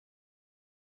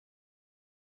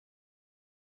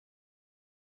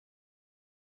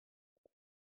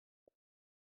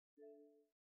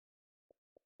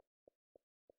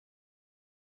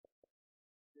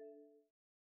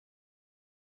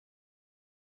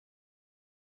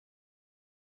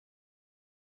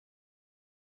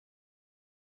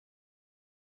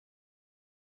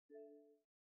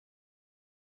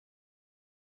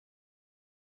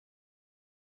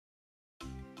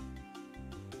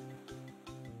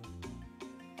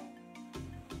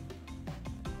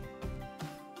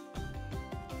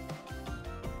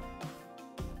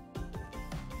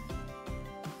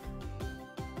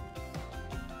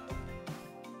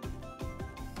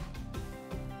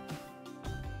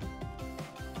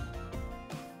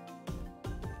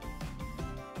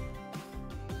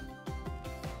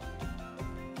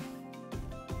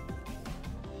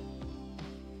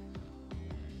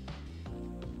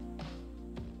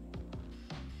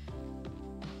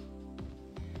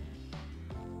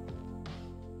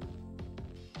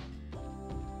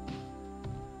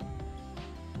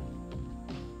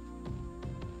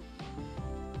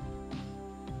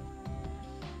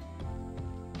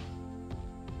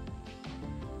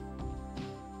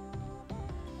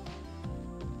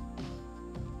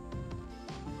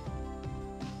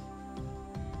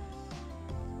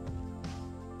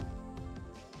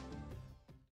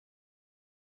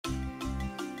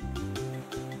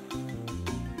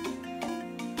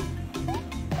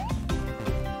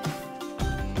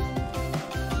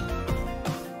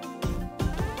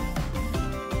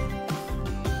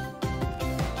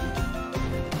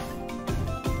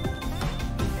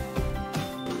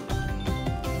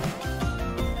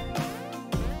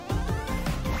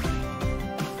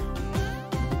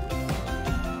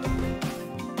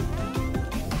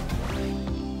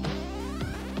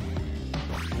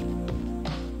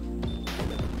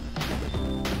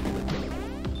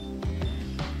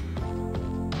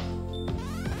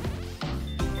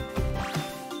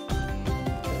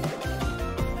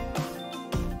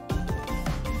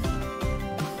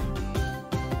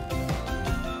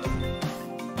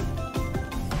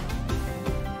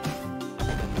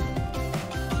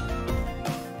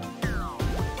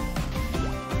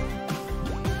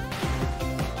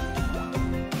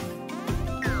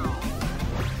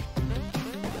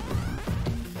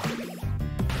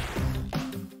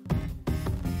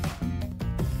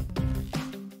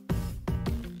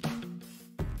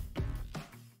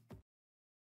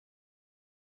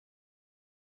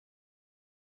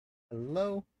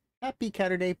Hello, happy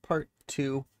Catterday Part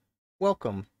 2.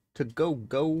 Welcome to Go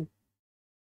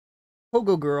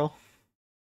PogoGirl.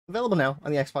 Available now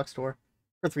on the Xbox Store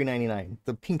for $3.99.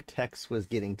 The pink text was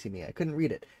getting to me. I couldn't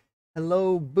read it.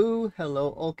 Hello, Boo.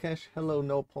 Hello, Olkesh. Hello,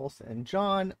 No Pulse and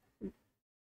John.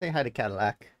 Say hi to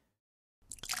Cadillac.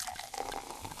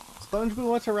 SpongeBob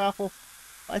wants a raffle.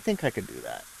 I think I could do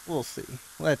that. We'll see.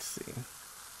 Let's see.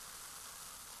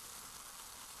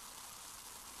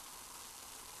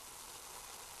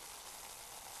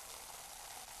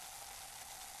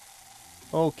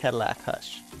 Oh, Cadillac,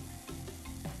 hush.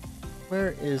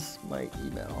 Where is my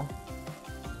email?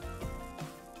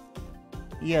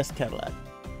 Yes, Cadillac.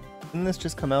 Didn't this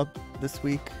just come out this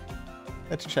week?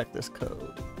 Let's check this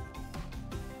code.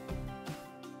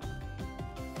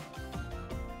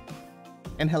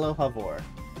 And hello, Havor.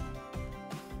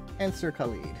 And Sir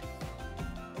Khalid.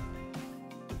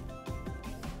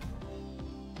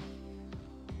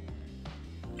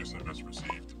 SMS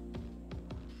received.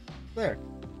 There.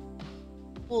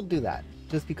 We'll do that,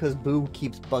 just because Boo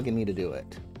keeps bugging me to do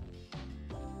it.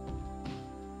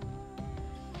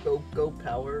 Go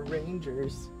Power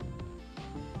Rangers.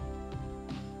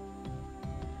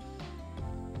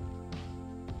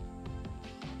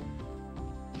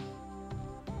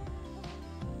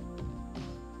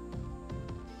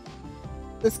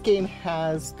 This game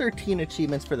has 13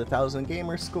 achievements for the 1000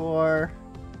 gamer score.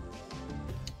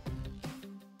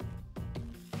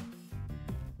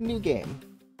 New game.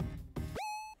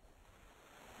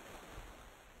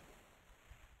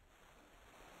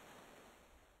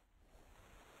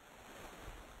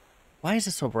 Why is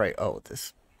it so bright? Oh,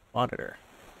 this monitor.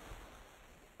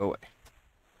 Go away.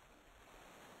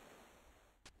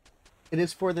 It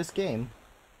is for this game.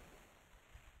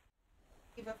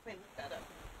 Eva, if I look that up.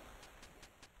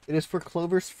 It is for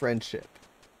Clover's friendship.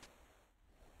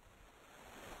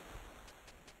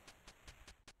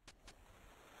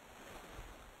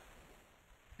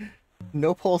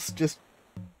 No Pulse just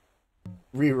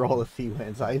re-roll if he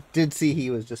wins. I did see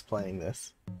he was just playing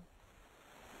this.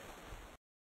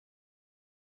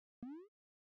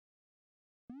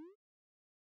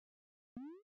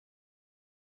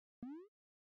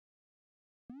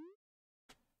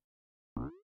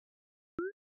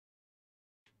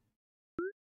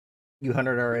 You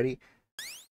 100 already?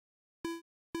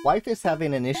 Wife is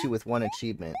having an issue with one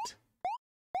achievement.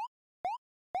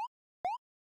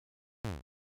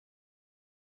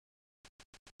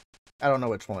 I don't know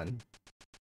which one.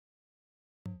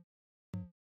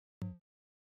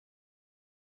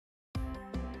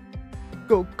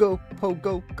 Go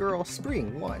Pogo Girl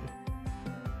Spring 1.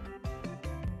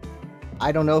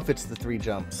 I don't know if it's the 3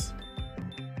 jumps.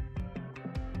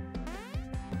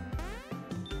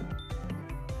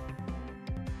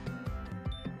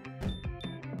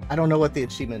 I don't know what the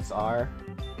achievements are.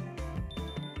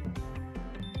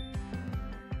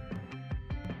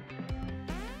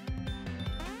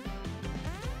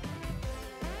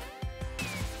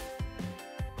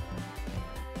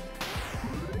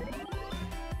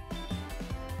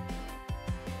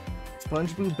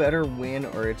 SpongeBob better win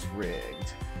or it's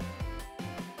rigged.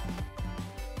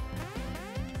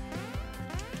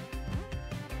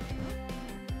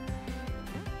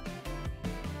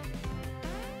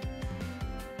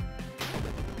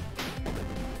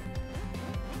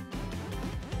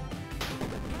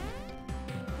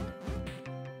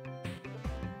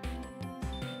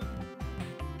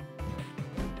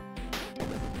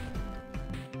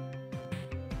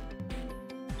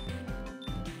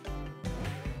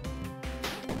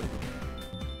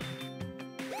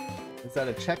 Is that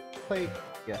a check plate?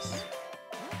 Yes.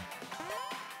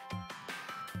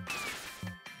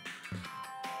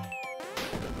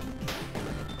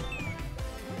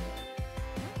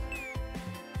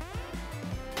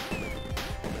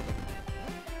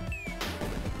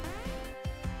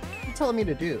 What are you telling me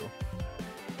to do?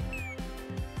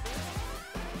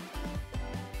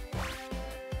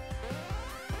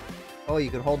 Oh, you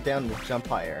can hold down to jump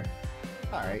higher.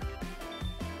 Alright.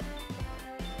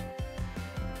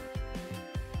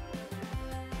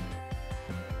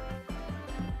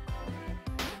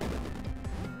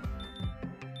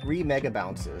 Three mega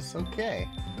bounces. Okay.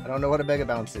 I don't know what a mega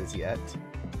bounce is yet.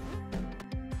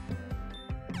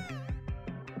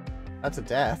 That's a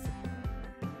death.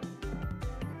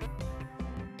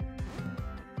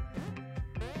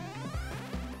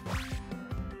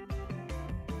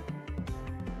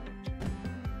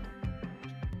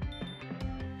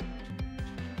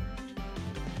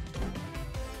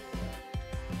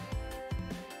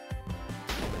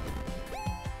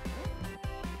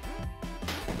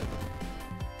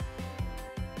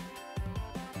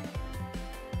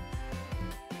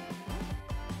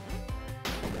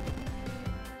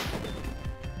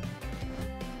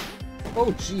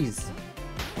 Oh, jeez.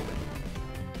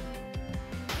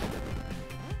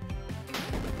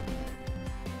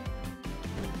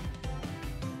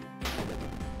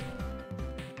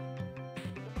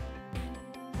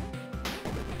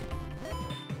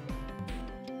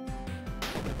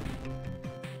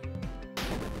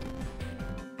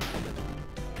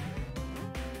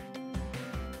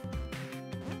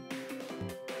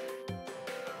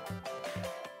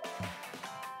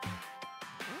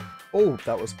 Oh,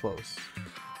 that was close.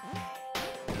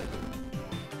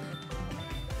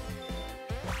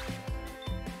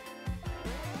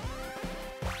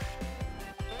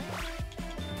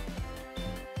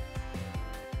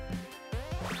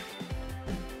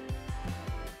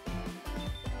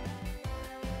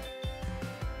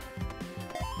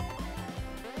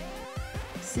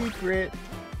 Secret.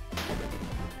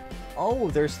 Oh,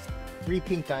 there's 3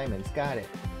 pink diamonds. Got it.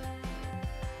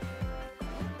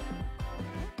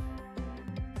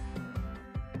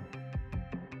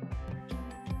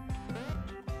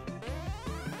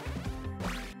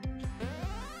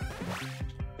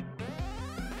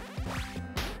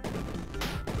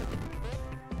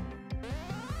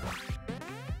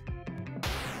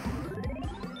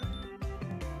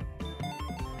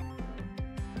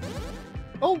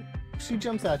 Oh, she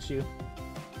jumps at you.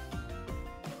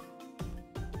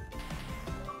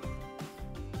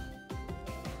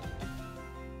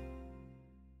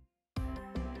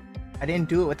 I didn't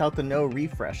do it without the no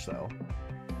refresh, though.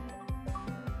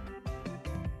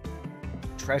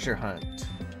 Treasure hunt.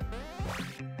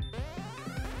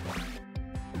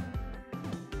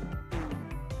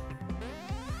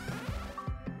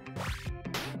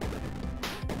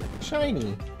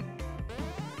 Shiny.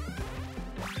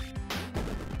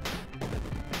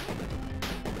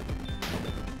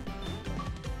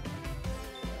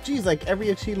 Geez, like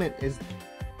every achievement is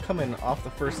coming off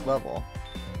the first level.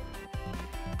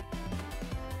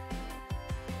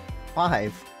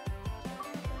 5.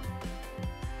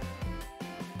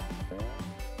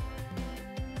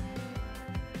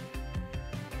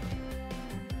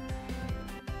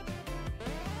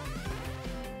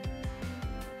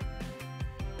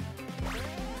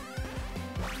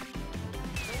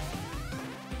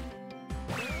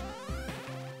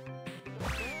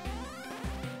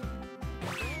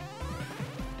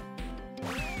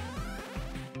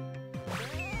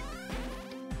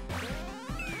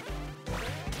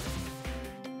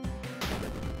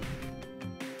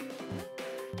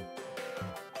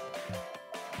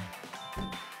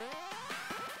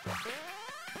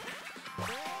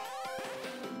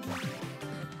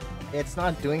 It's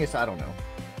not doing it, so I don't know.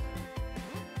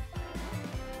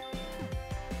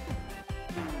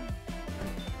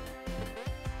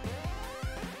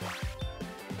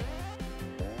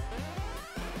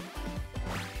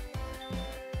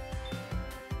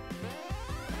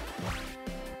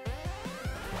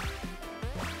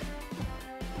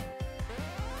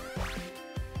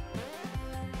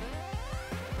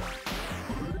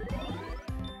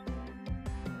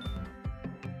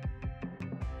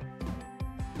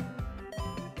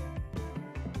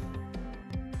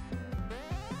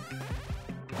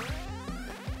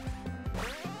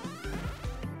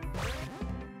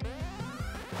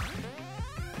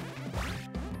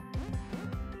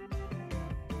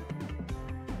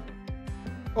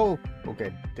 Oh,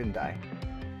 okay, didn't die.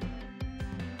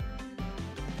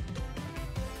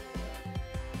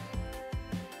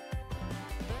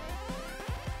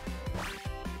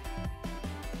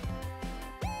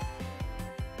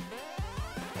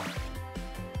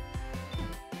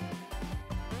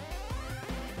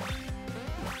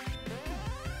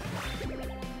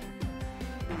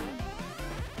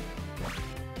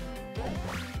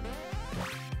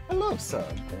 I love sub.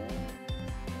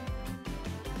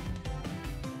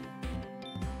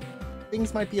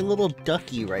 Things might be a little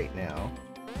ducky right now.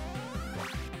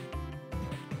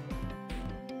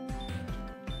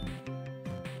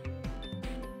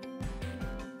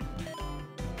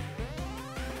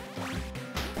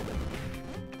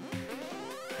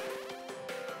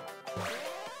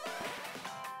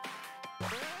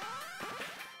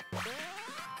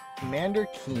 Commander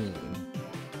Keen.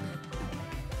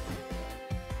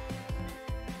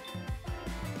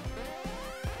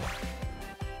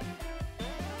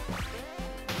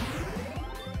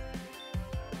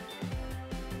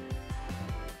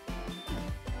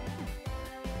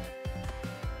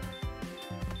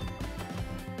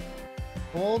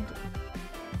 Hold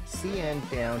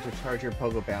CN down to charge your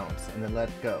Pogo Bounce, and then let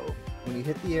go. When you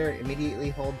hit the air, immediately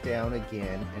hold down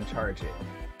again and charge it.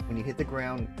 When you hit the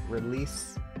ground,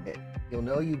 release it. You'll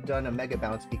know you've done a Mega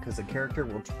Bounce because the character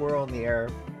will twirl in the air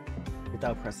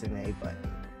without pressing the A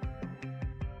button.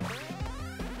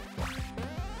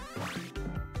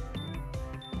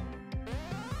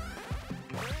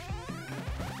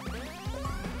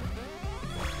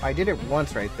 I did it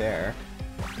once right there.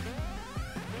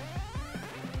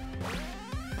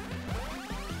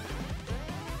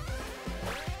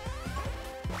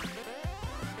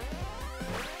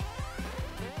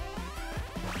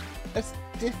 That's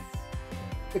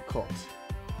difficult.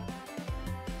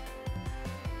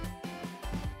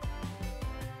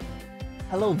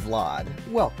 Hello, Vlad.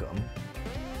 Welcome.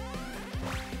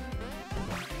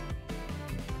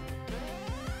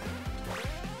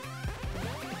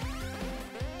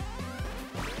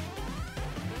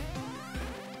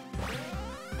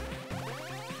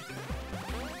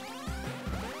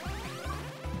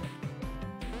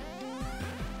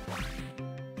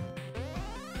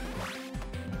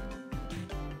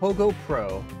 Pogo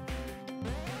Pro.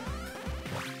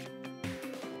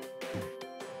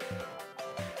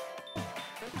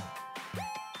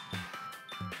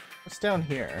 What's down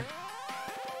here?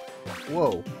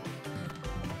 Whoa.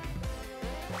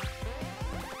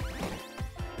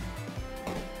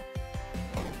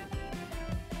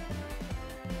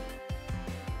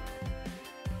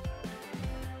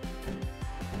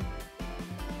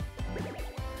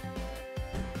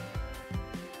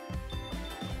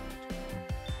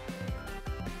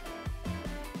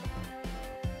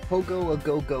 Pogo, a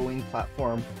go-going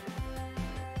platform.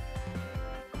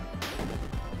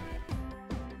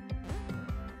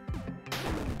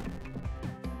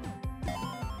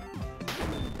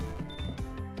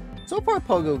 So far,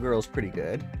 PogoGirl's pretty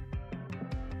good.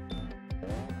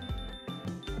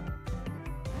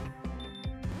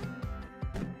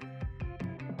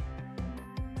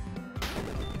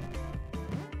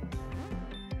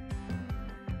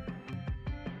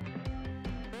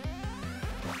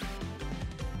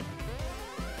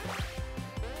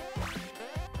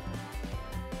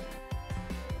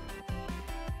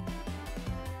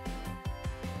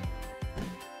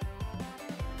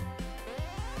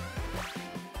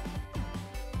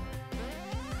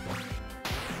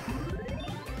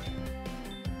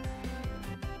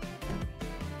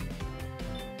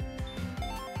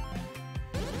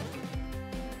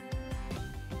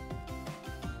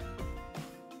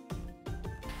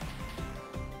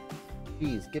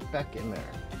 Jeez, get back in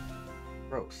there.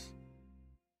 Gross.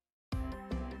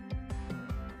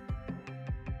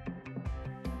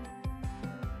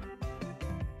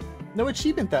 No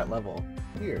achievement that level.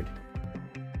 Weird.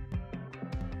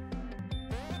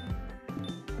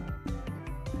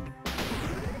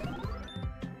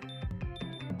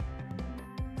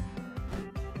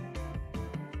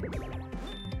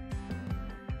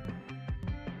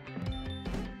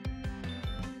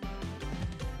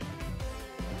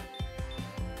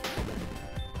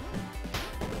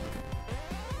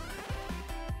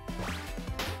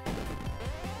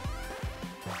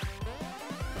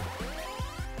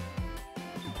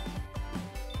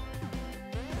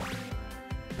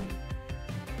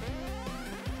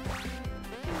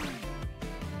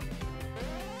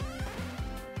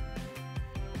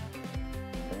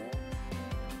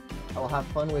 I'll have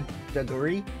fun with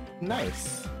Jaguri.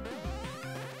 Nice.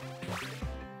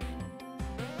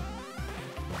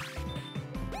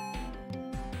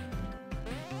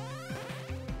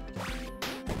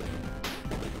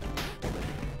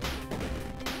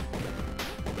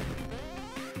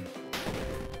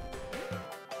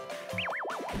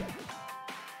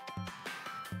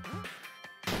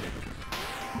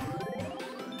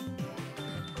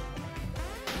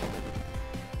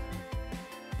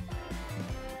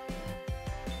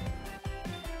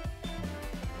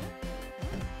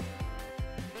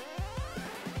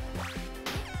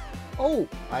 Oh,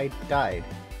 I died.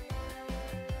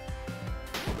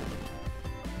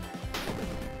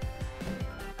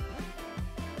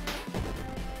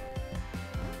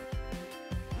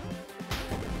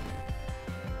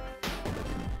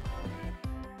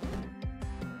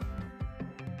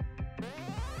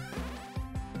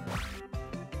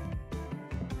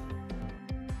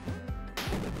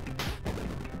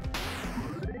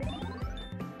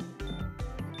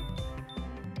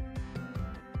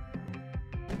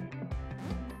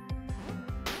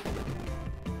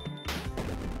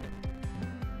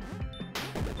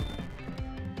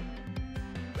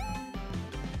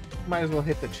 Might as well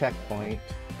hit the checkpoint.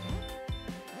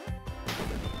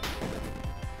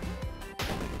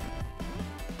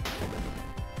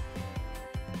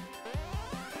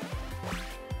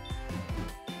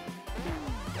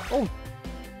 Oh!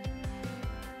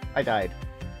 I died.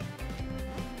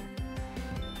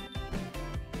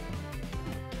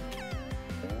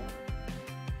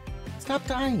 Stop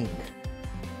dying!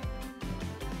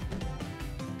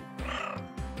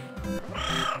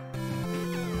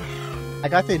 I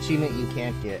got the achievement you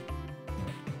can't get.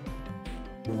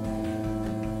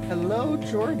 Hello,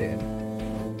 Jordan.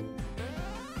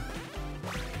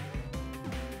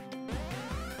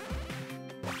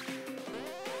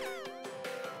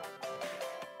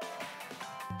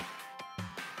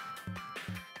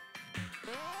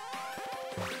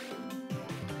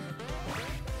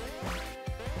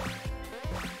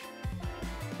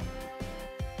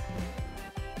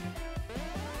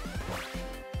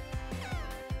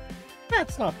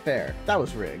 That's not fair. That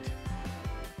was rigged.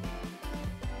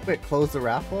 Wait, close the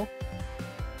raffle?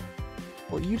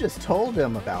 Well, you just told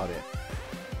him about it.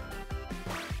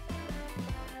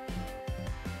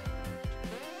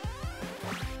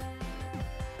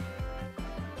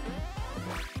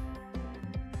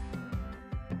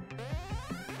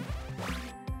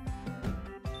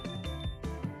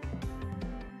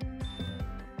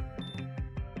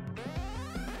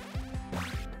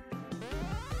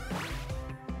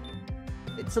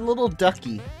 It's a little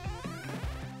ducky.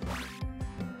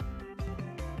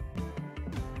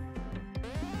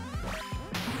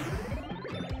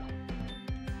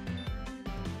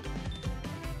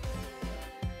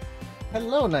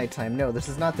 Hello, Nighttime. No, this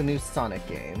is not the new Sonic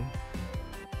game.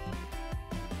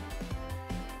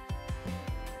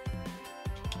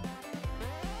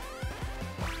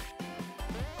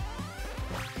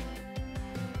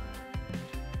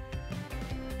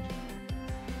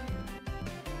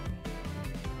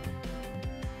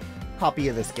 Copy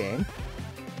of this game.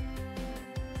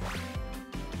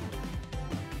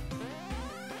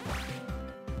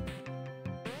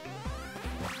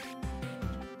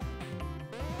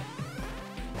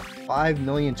 $5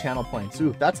 million channel points.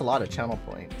 Ooh, that's a lot of channel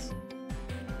points.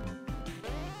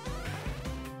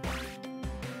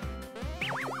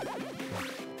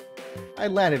 I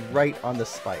landed right on the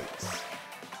spikes.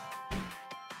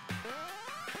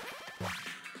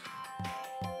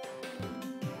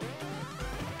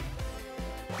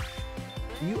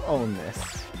 You own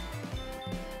this.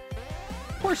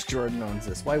 Of course Jordan owns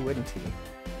this, why wouldn't he?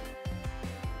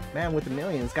 Man with the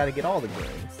millions gotta get all the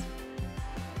games.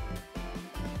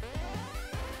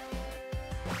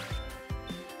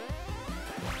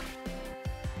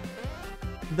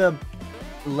 The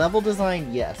level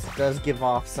design, yes, does give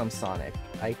off some Sonic.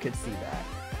 I could see that.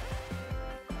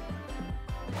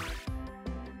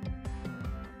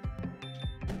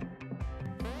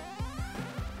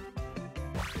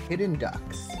 Hidden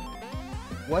ducks.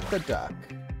 What the duck?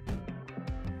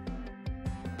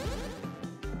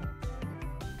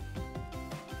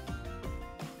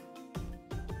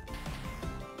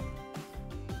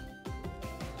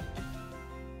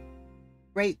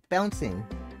 Great, bouncing.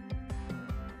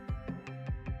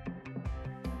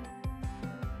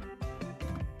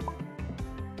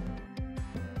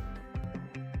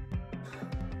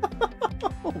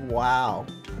 Wow.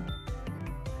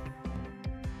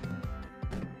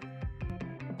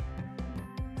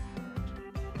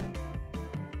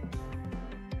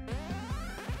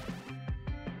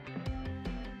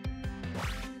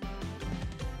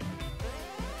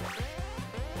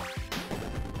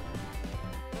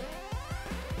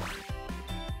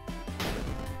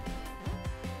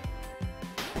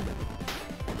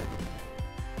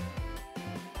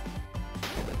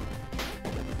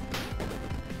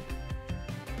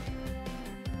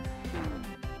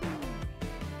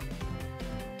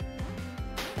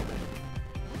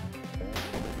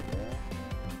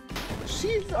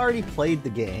 She's already played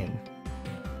the game.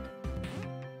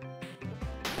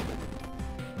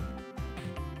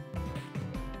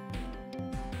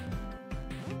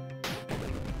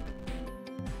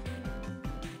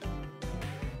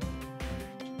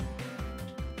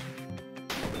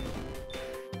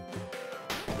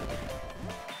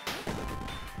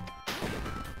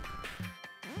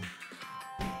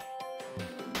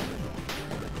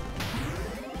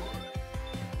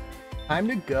 Time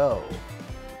to go.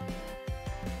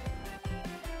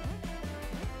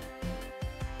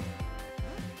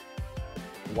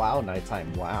 Wow,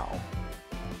 Nighttime, wow.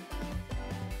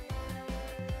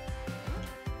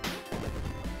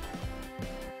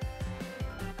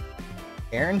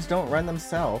 Errands don't run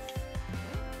themselves.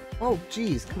 Oh,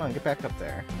 geez, come on, get back up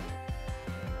there.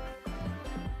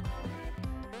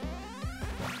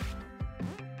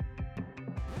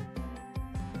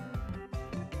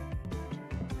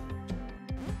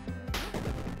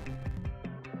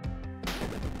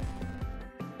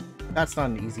 That's not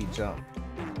an easy jump.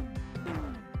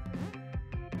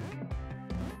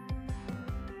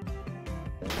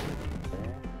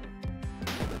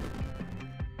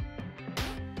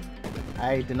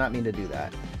 I did not mean to do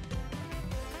that.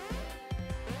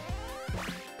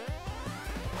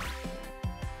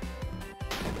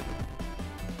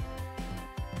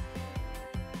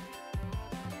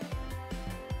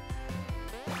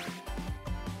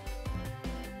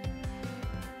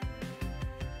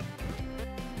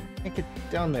 Can't get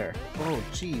down there. Oh,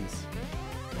 jeez.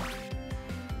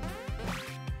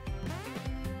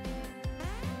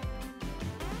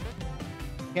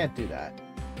 Can't do that.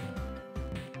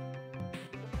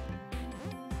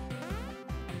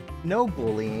 No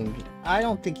bullying. I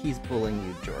don't think he's bullying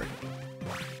you, Jordan.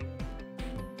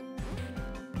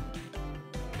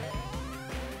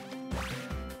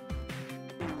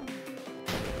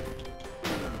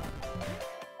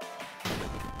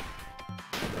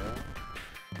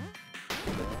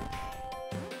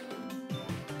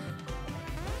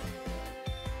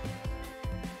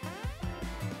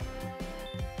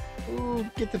 Ooh,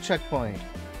 get the checkpoint.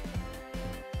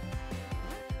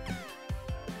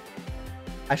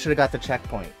 I should have got the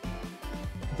checkpoint.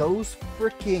 Those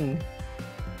freaking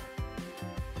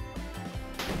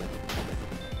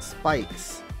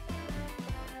spikes.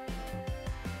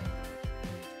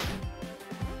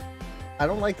 I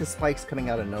don't like the spikes coming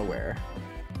out of nowhere.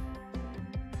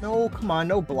 No, come on,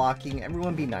 no blocking.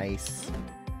 Everyone be nice.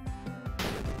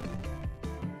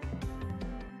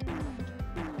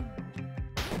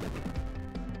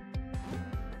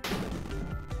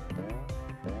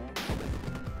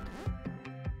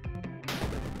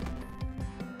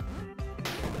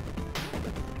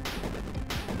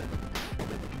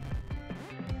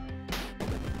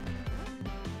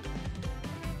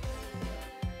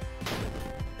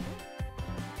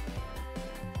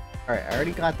 Alright, I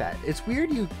already got that. It's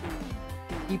weird you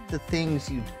keep the things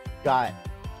you got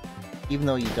even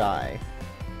though you die.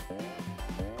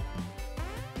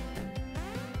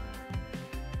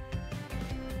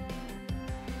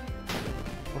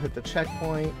 We'll hit the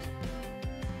checkpoint.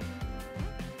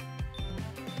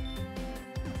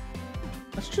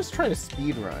 Let's just try to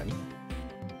speed run.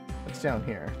 What's down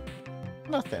here?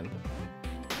 Nothing.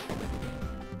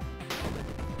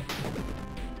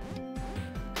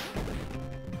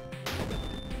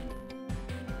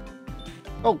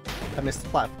 Oh, I missed the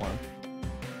platform.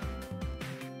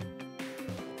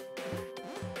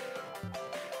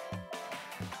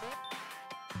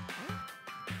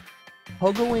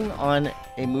 Pogoing on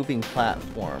a moving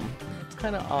platform. It's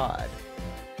kind of odd.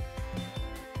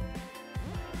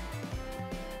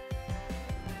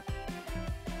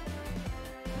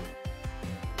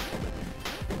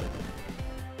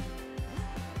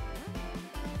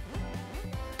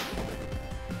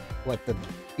 What, the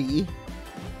B?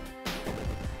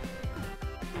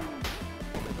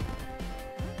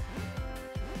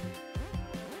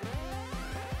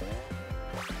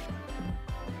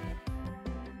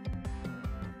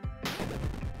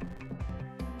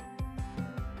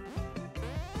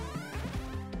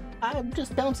 I'm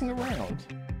just bouncing around.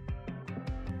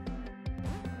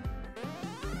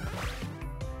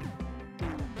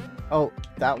 Oh,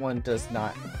 that one does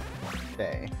not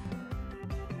stay.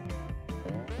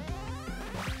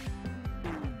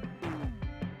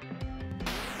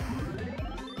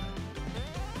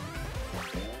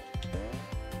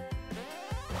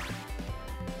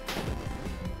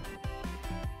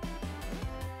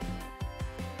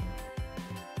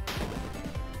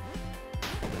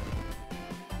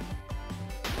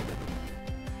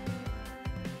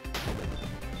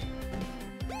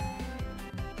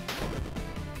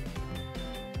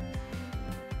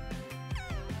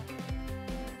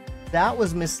 That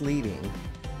was misleading.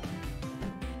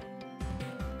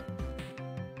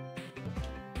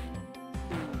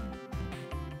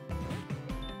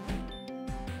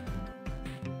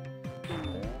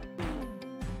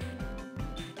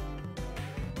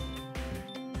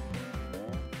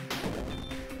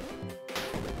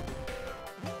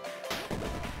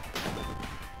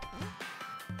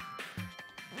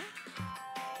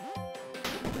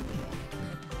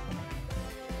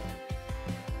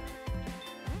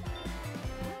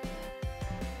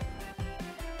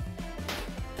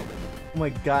 Oh my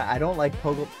god, I don't like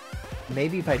Pogo.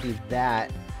 Maybe if I do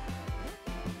that.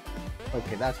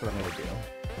 Okay, that's what I'm gonna do.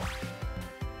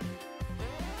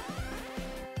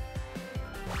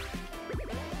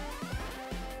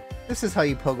 This is how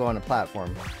you Pogo on a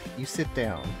platform. You sit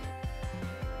down.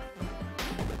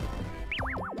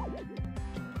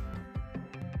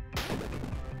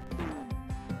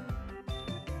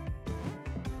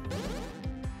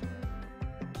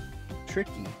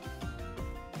 Tricky.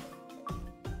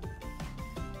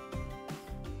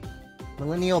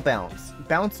 Millennial bounce.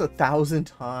 Bounce 1,000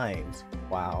 times.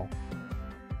 Wow.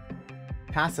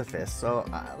 Pacifist, so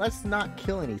let's not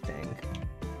kill anything.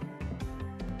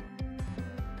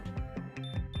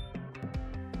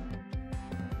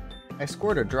 I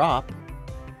scored a drop.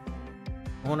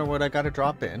 I wonder what I got a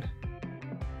drop in.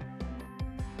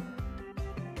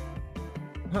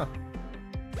 Huh.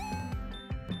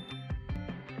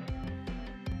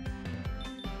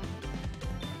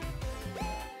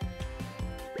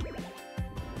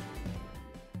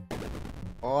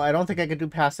 Oh, I don't think I could do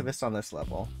pacifist on this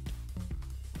level.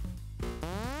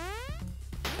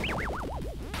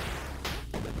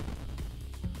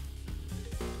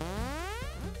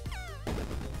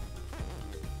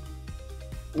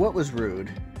 What was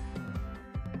rude?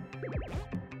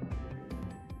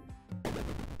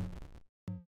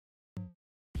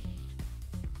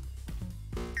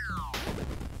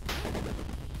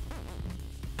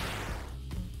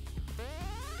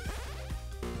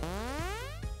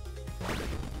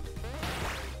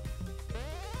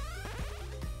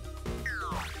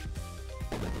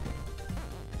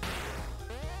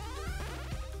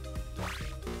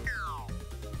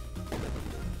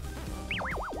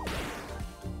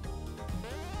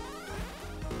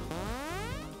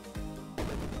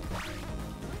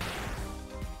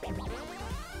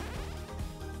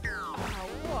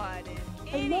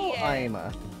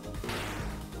 time.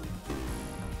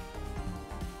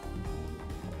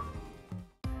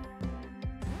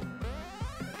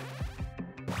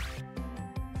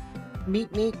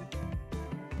 Meet me.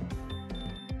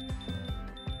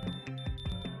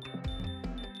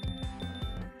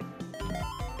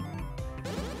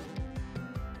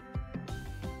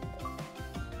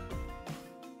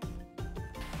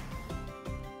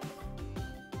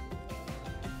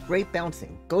 Great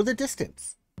bouncing. Go the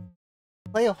distance.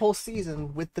 Play a whole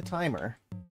season with the timer.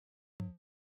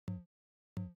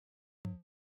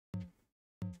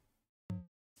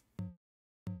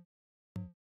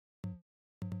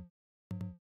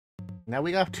 Now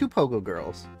we got 2 Pogo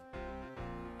Girls.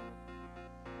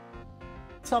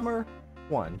 Summer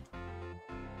 1.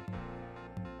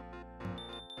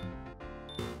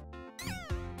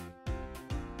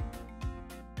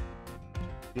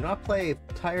 Do not play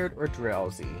tired or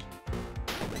drowsy.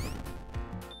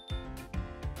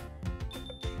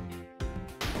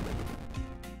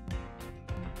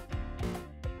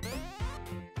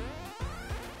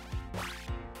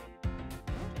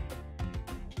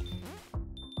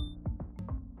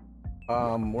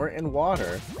 We're in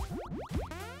water.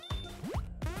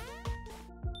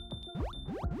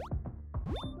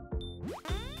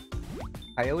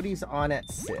 Coyote's on at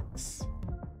 6.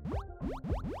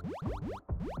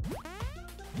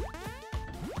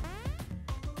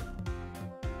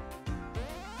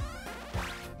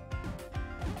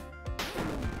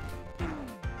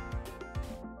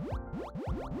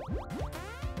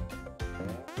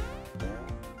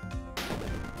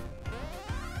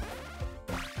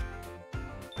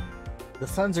 The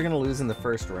Suns are going to lose in the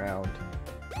first round.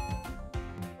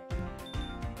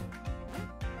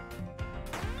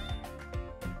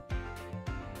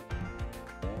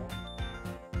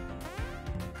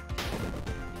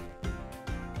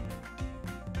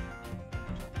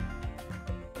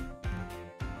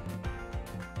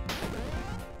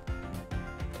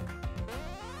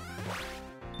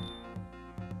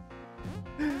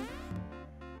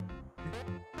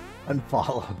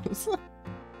 Unfollows.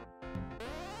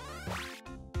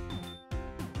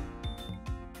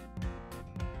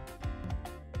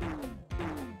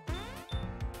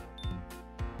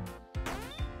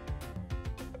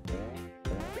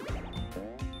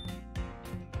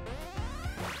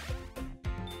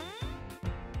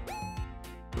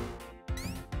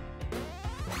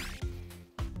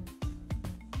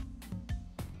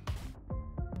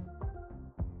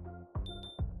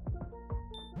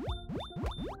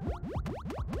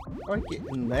 How do I get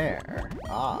in there?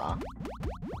 Ah.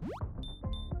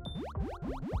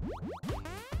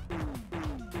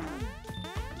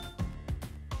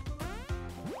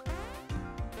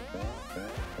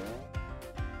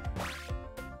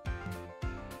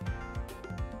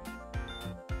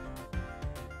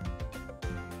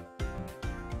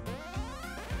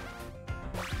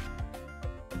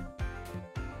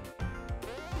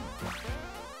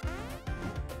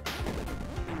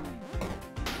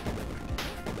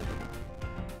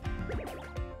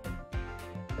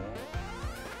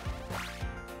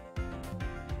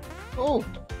 Oh,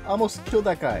 I almost killed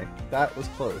that guy. That was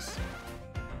close.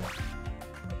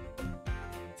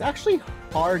 It's actually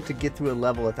hard to get through a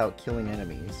level without killing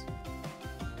enemies.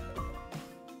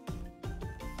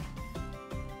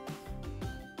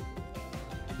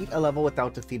 Beat a level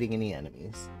without defeating any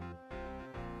enemies.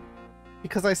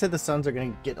 Because I said the Suns are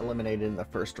going to get eliminated in the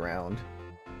first round.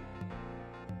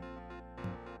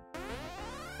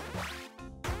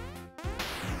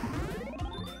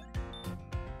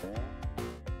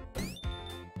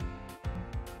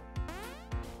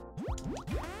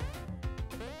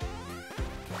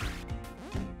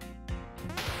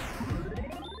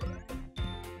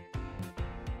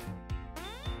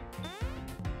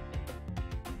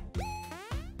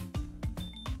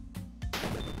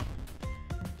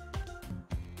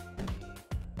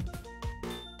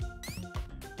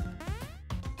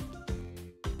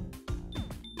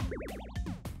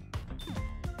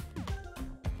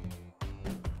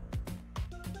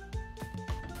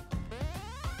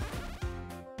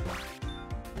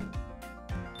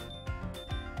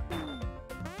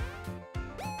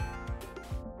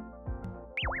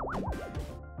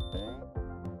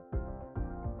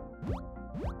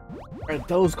 Alright,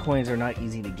 those coins are not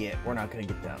easy to get. We're not gonna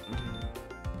get them.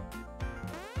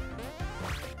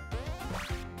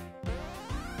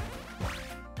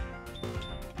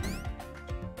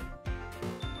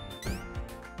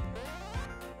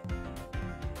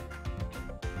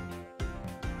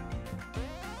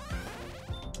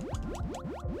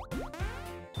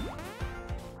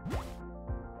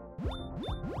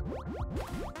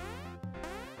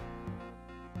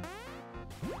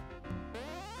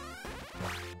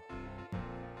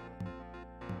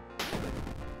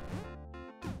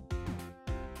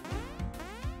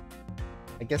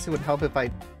 I guess it would help if I...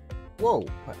 Whoa!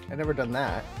 I never done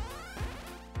that.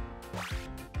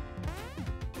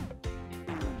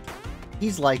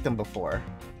 He's liked them before.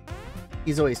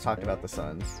 He's always talked about the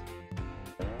Suns.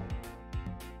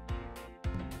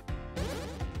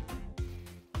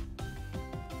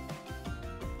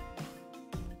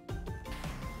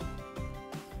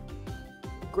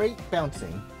 Great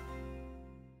bouncing.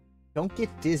 Don't get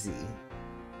dizzy.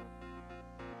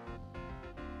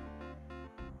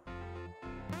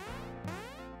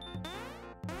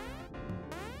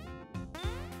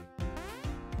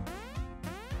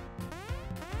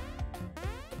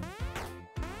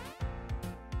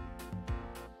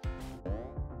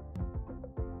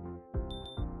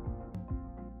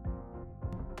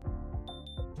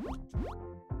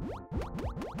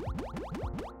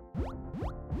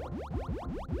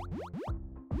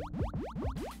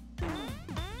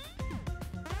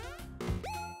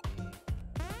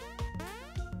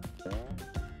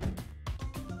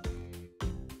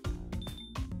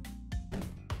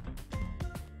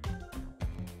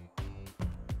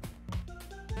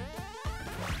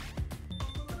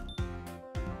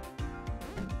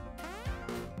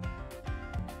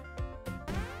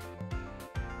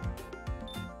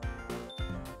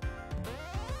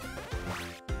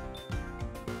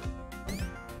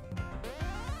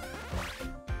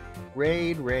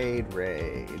 Raid, raid,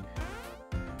 raid.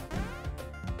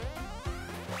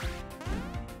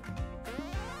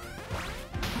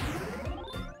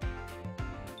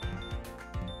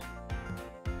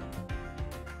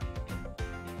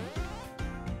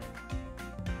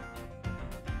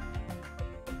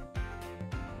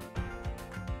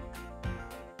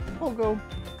 Pogo.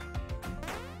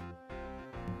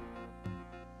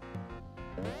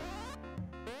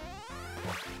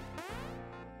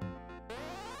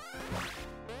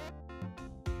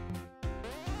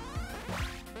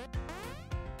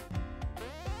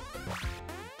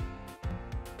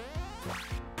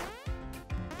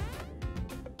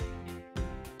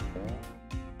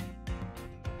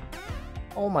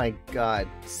 Oh my god,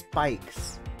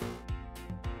 spikes.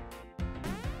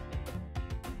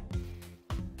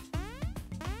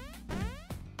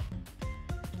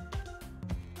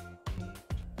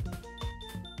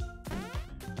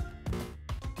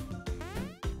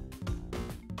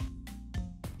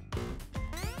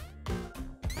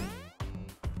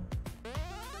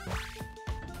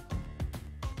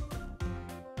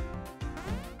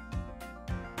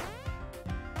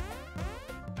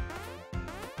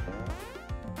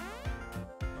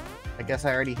 I guess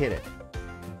I already hit it.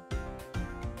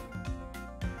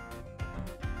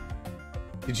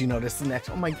 Did you notice the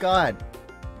next? Oh my god!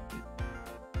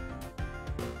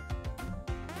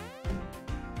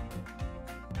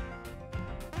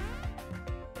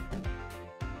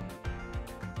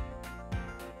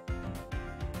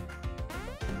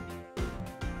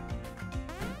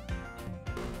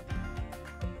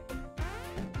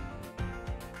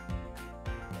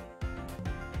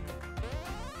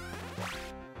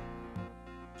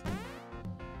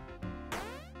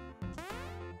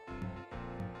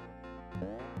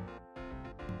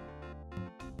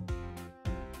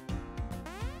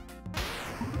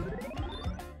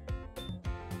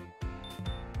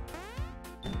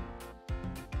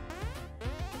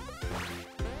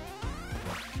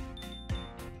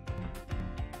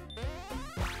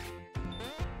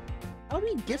 How do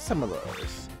we get some of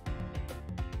those?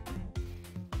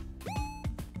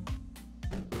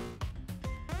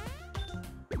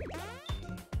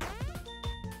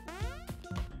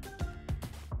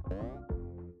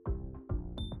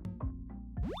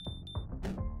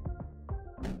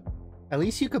 At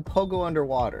least you could pogo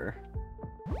underwater.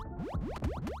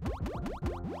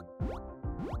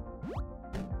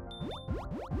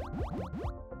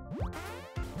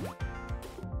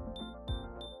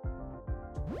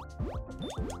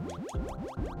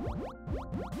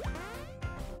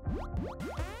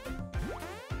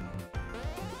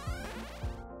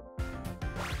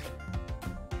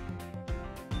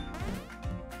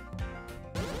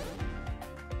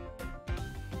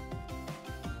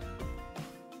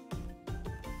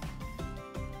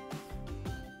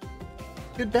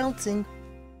 Good bouncing.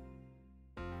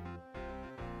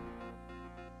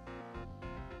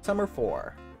 Summer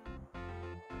 4.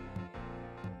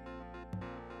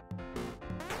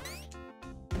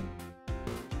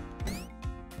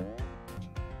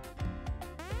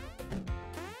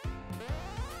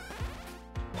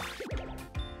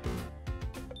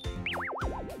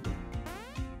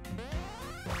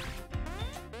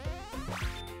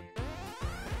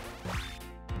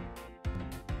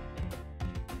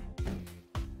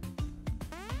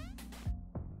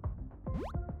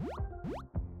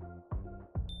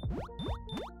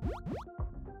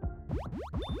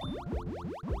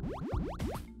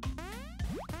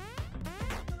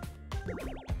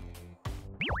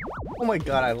 Oh my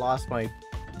god, I lost my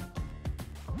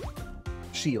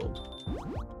shield.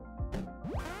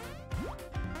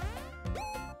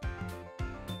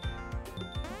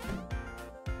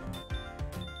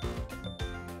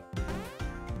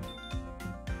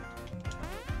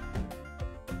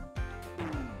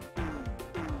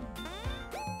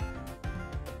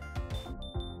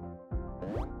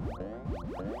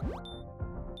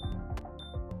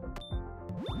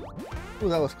 Ooh,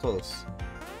 that was close.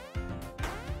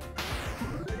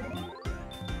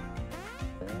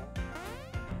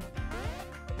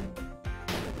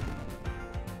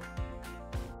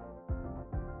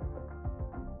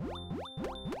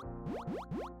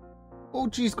 Oh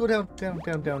geez, go down, down,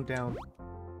 down, down, down.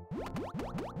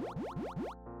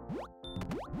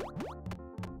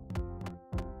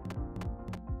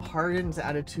 Harden's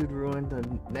attitude ruined the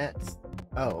nets.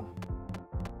 Oh.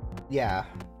 Yeah.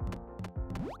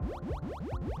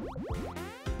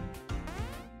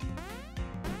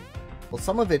 Well,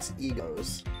 some of it's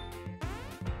egos.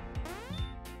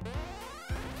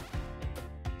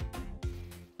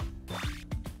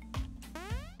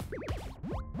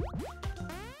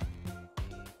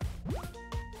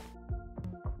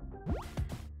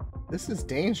 This is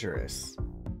dangerous.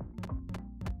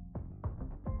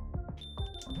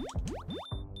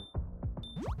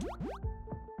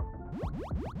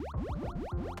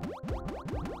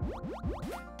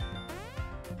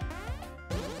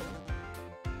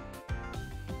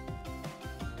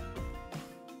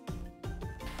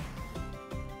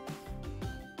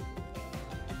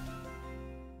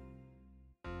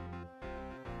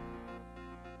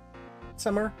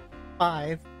 Summer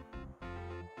 5.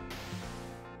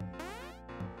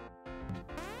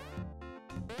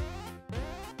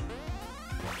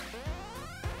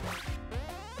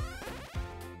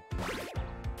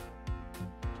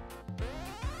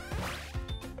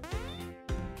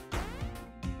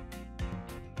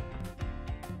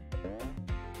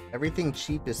 Everything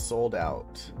cheap is sold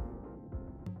out.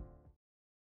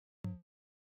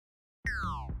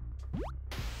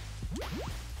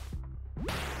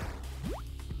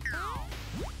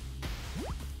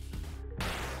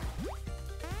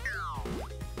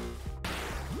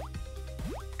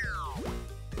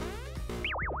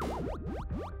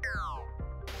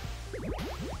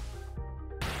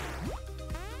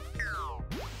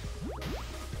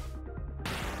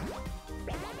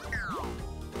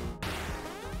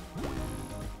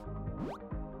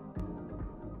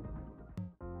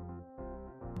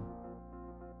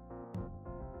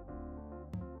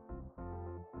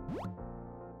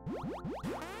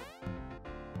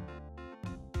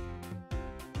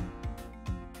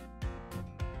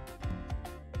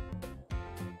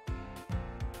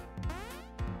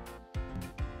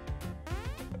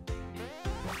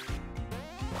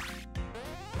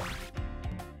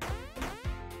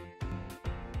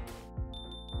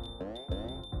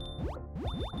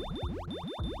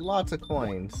 Lots of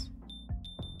coins.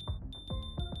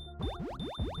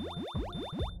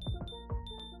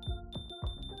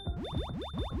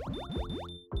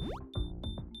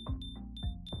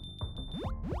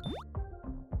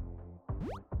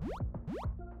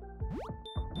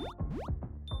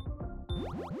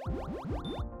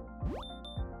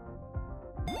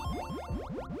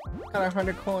 Got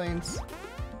 100 coins.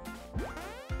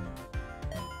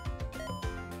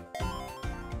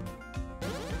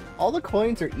 All the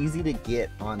coins are easy to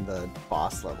get on the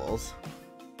boss levels.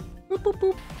 Boop, boop,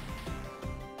 boop.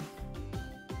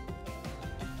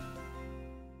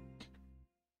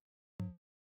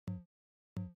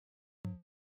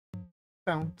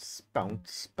 Bounce,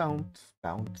 bounce, bounce,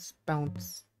 bounce,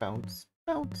 bounce, bounce,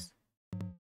 bounce.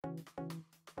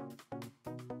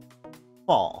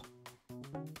 Fall.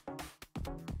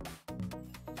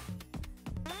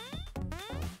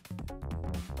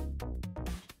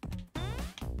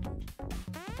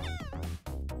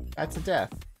 That's a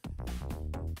death.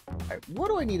 Alright, what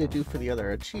do I need to do for the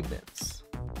other achievements?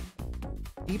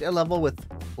 Beat a level with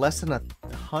less than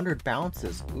 100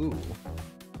 bounces. Ooh.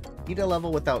 Beat a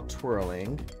level without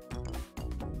twirling.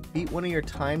 Beat one of your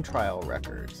time trial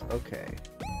records. Okay.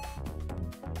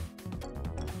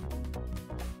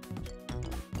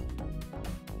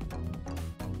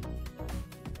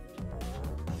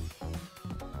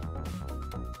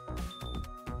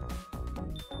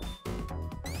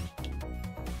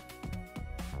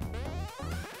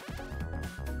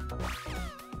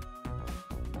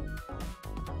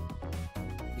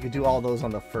 You can do all those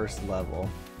on the first level.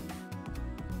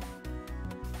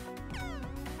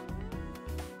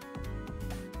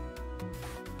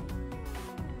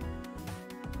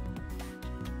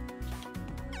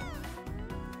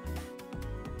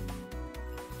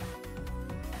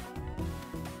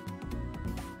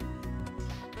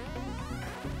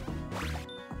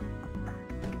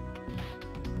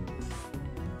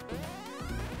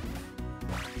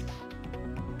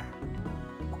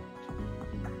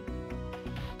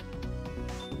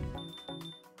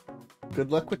 Good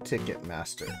luck with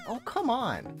Ticketmaster. Oh, come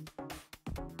on.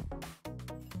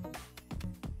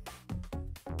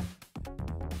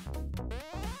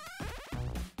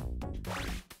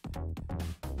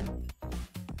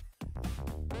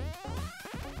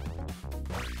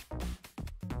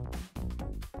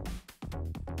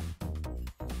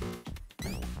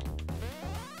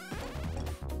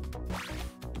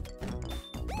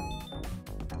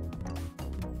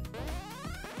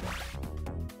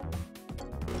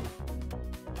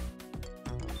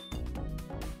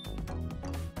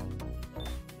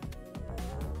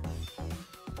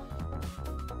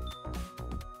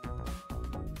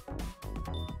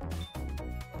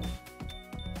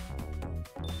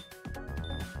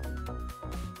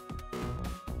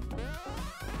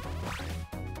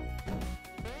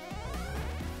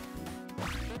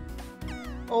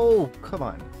 Oh, come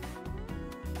on.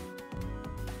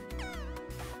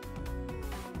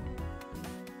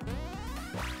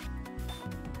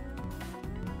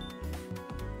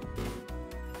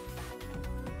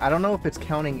 I don't know if it's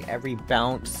counting every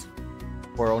bounce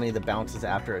or only the bounces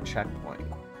after a checkpoint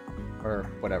or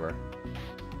whatever.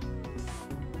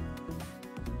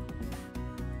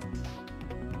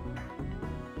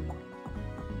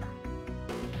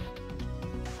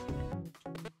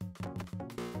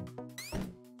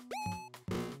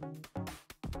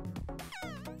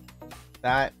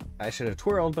 That I should have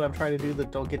twirled, but I'm trying to do the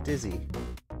don't get dizzy.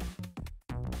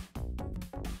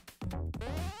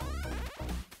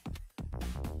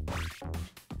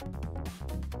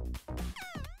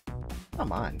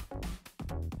 Come on.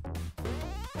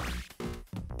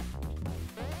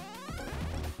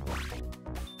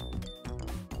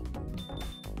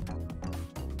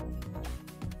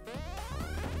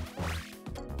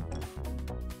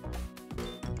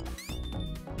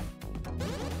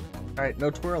 All right,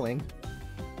 no twirling.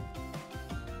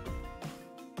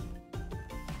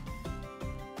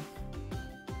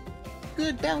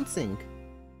 Good bouncing.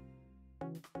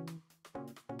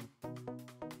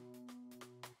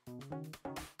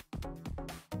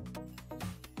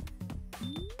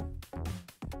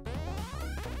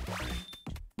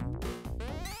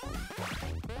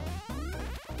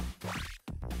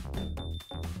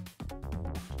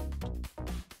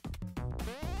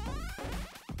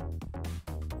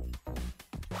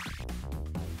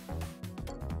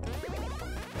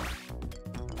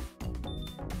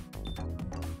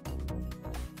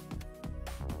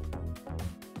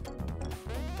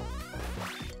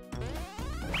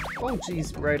 Oh,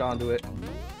 geez, right onto it.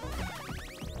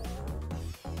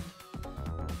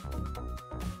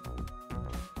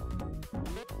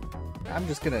 I'm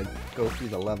just gonna go through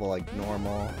the level like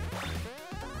normal.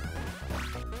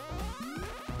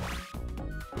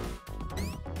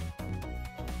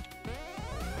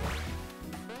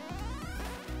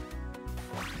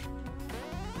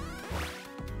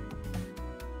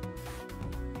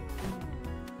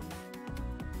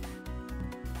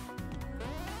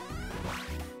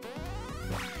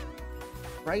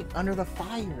 Right under the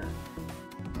fire.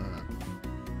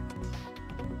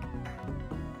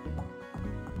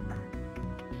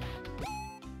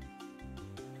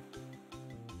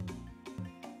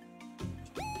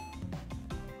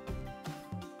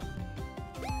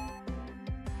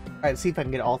 Alright, let's see if I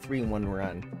can get all three in one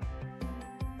run.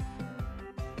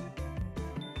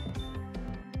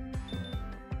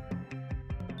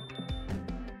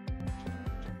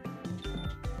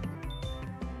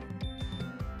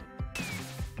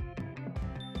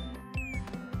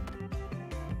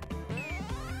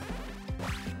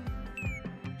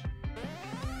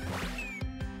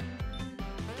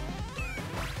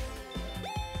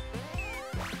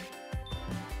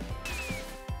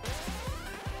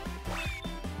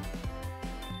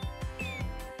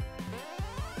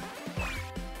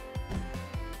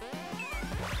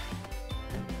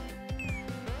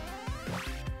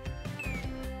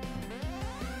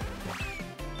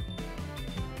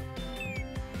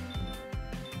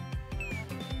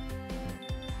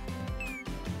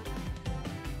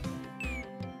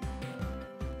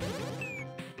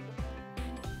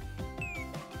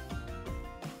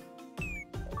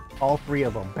 All three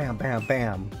of them. Bam, bam,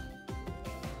 bam.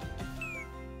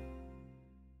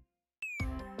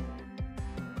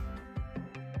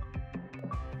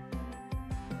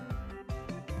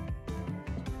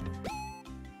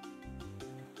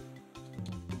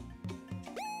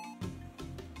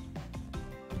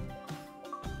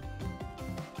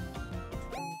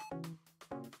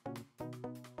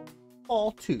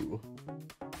 All two.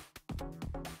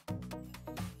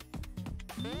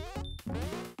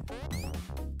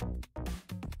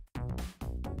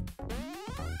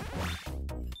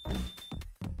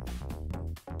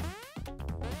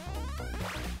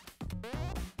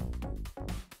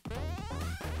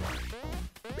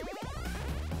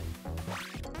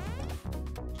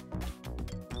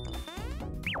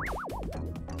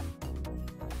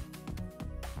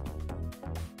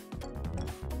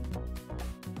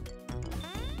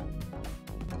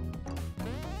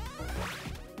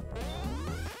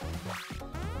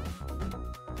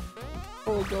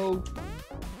 Pogo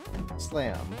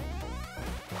Slam.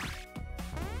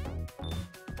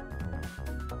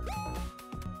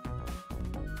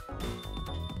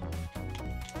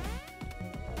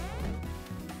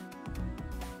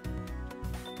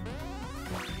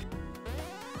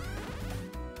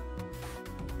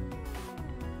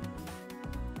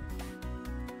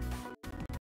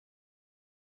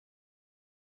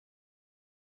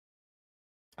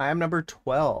 I am number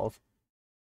 12.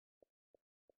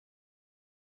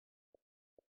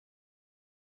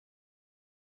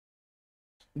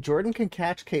 Jordan can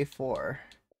catch K4.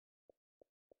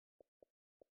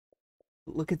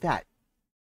 Look at that.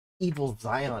 Evil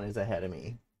Zion is ahead of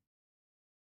me.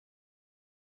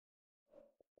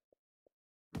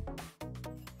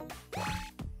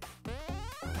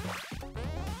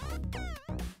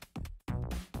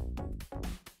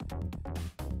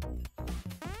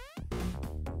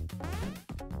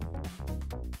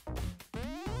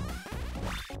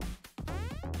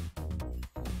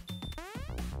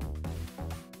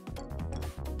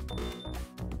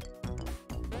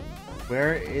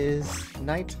 Where is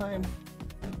nighttime?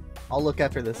 I'll look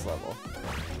after this level.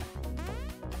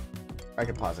 I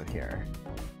can pause it here.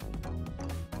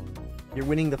 You're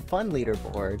winning the fun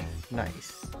leaderboard.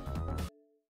 Nice.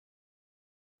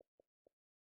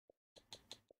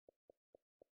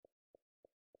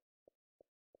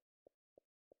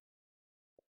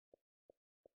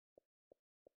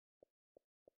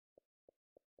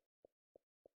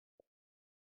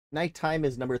 Nighttime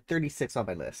is number 36 on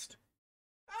my list.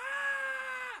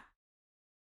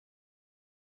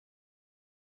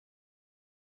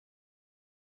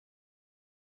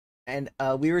 And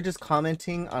we were just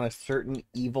commenting on a certain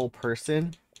evil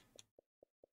person.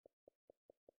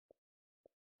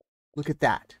 Look at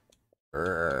that.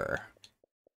 Urgh.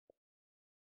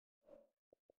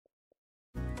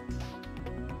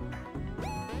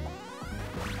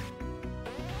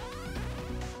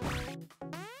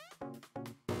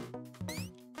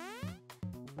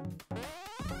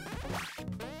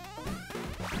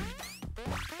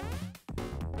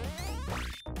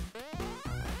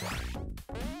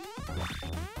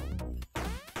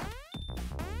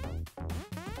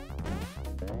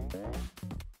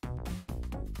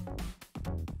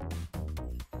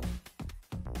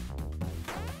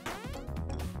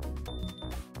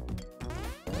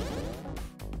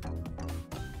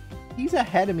 He's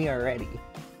ahead of me already.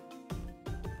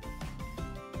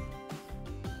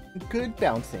 Good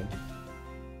bouncing.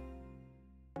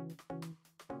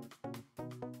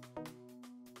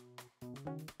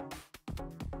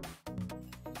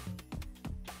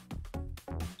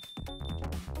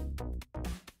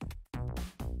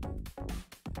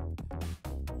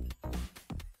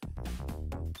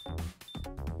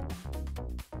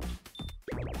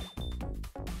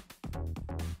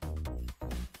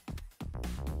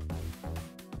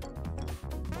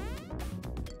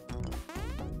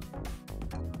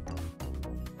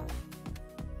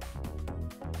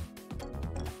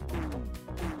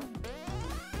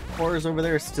 Horror's over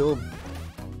there still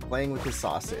playing with his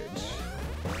sausage.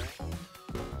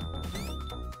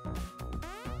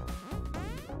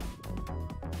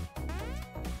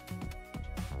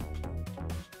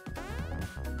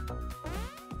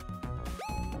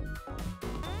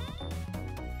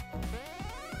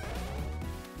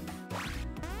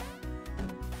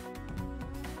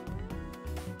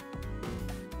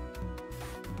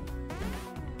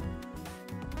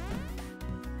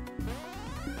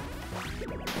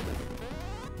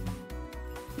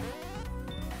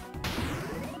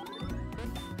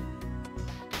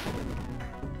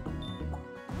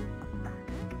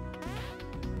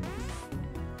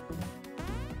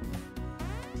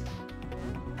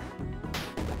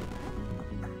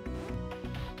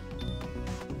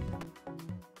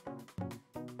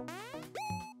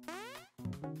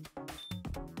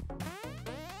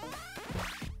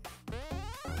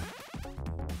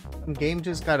 Game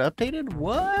just got updated?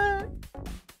 What?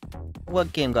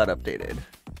 What game got updated?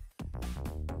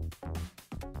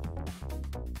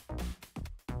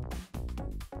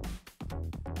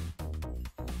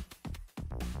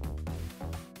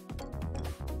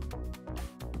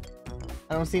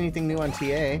 I don't see anything new on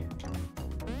TA.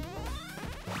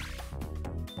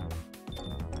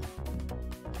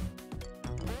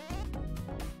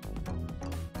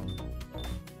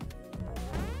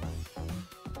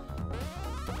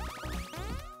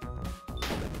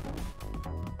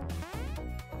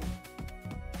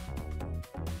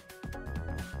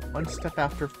 One step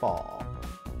after fall.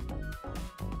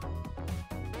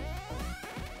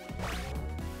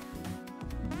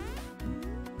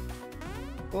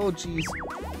 Oh, jeez.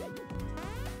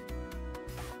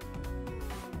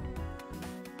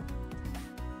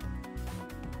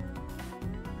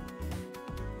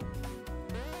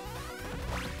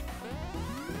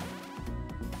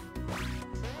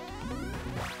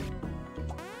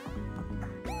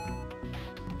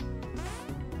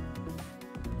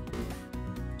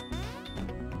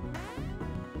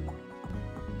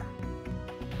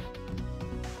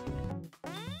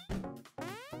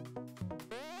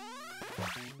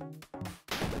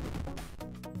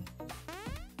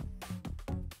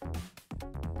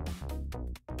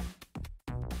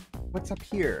 What's up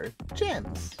here?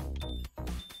 Gems!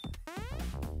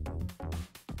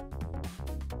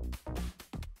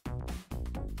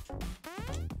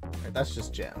 Alright, that's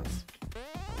just gems.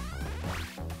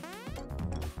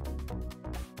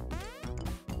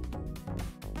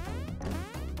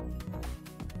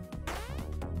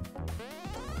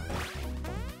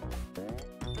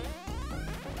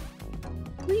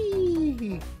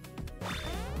 Whee!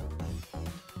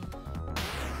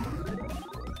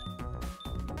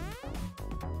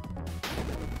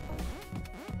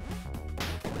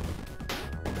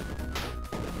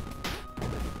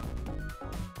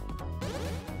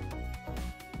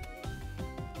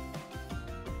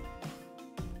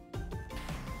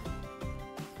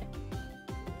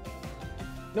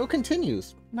 No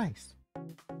continues. Nice.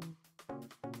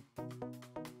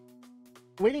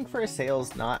 Waiting for a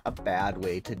sale's not a bad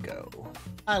way to go.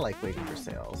 I like waiting for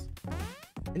sales.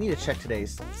 I need to check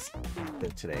today's.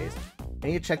 I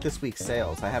need to check this week's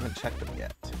sales. I haven't checked them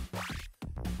yet.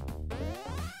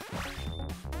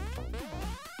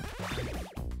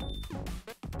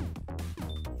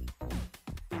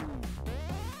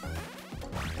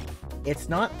 It's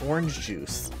not orange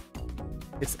juice.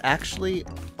 It's actually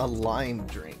a lime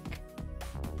drink.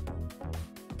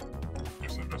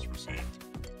 SMS received.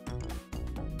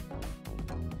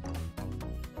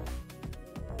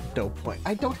 No point.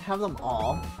 I don't have them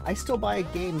all. I still buy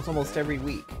games almost every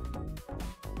week.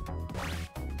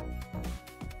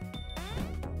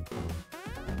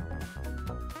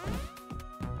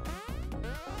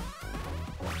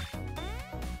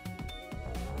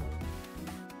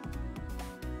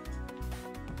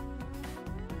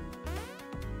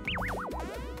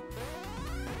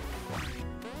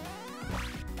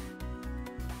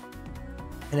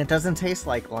 And it doesn't taste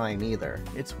like lime either.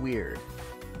 It's weird.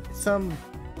 It's some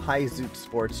high zoot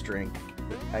sports drink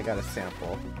that I got a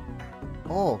sample.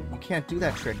 Oh, you can't do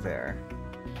that trick there.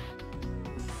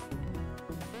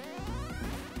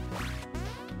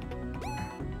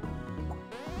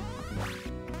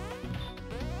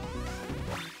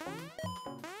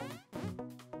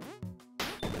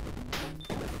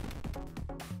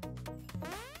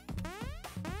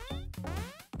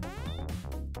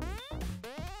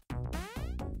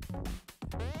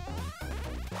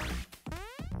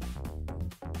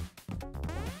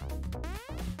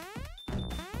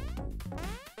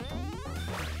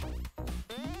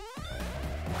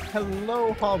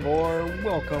 Hello, Havor.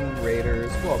 Welcome, Raiders.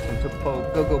 Welcome to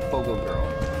PogoGirl.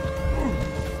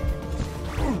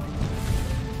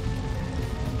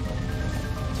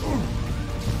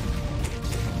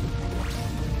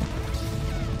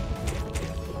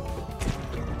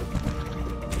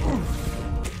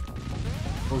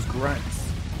 Those grunts.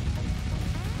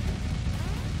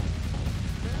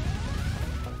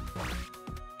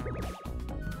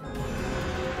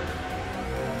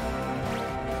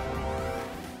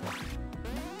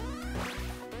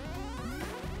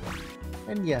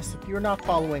 And yes, if you're not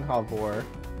following Havor,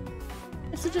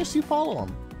 I suggest you follow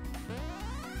him.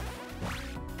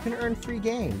 You can earn free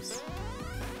games.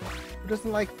 Who doesn't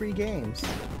like free games?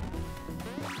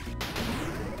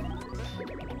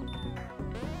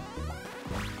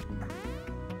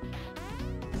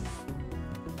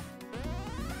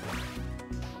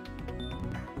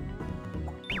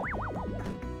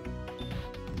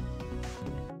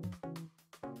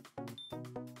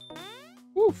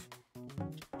 Woof!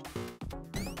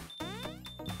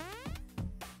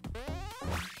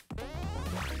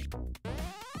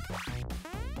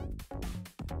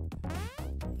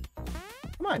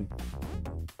 Come on.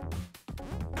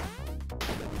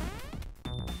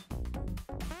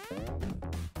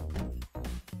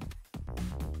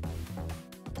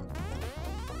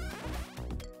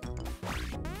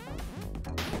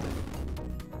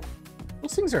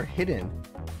 Those things are hidden.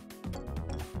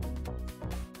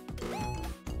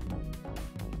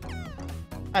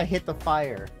 I hit the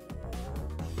fire.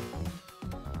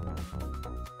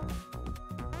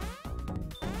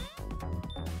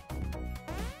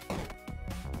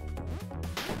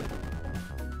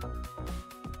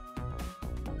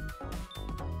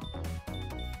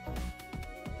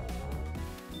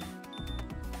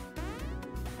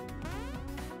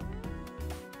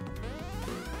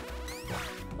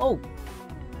 Oh!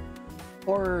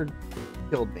 Or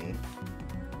killed me.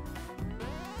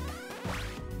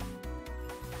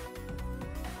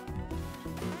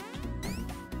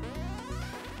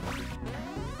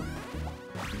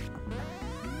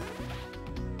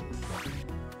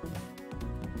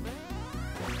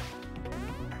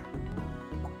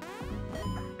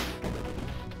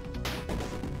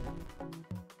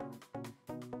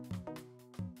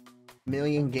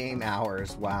 Million game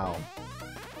hours, wow.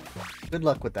 Good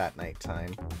luck with that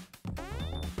nighttime.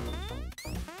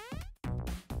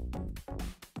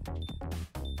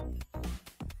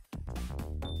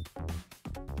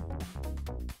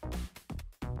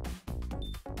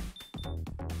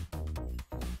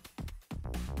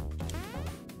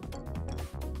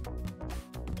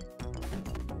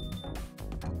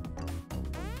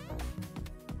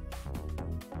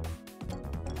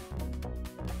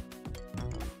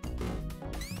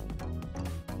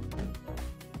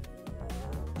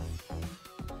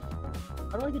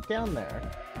 How do I get down there?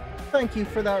 Thank you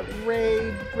for that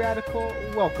raid, Radical.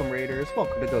 Welcome, Raiders.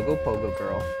 Welcome to Go Pogo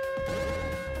Girl.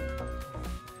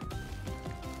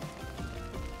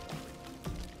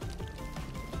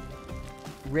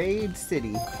 Raid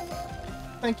City.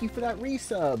 Thank you for that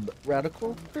resub,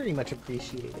 Radical. Very much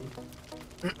appreciated.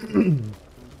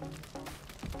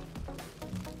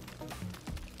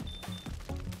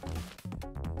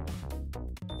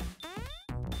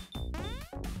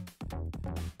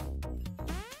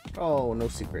 Oh, no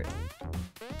secret.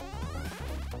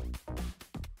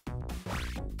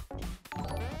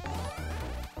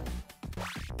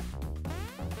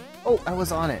 Oh, I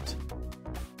was on it.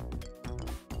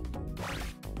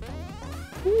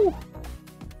 Woo.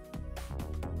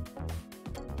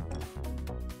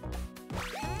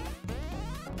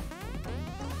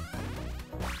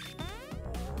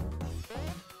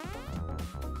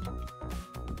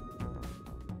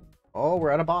 Oh,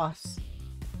 we're at a boss.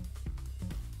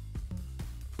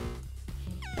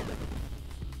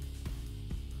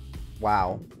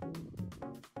 Wow.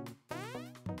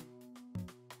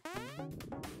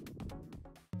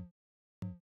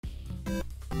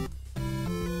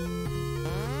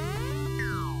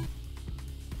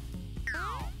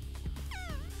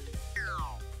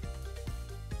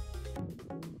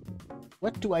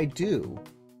 What do I do?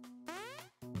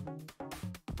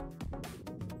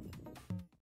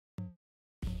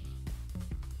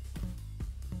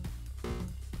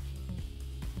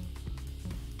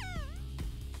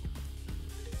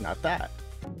 Not that.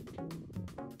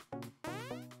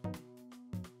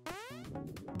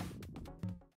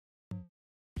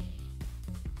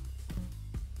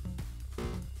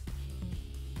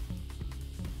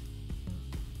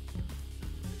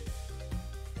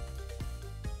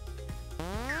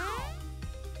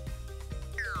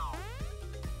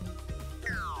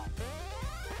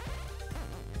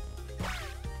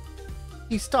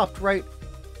 He stopped right...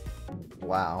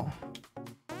 Wow.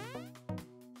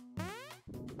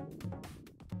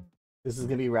 This is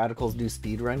gonna be Radical's new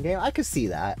speedrun game? I could see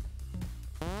that.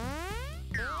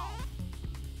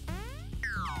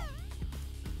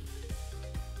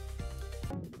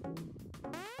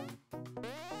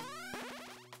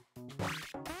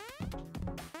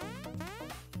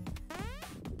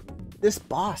 This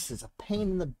boss is a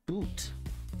pain in the boot.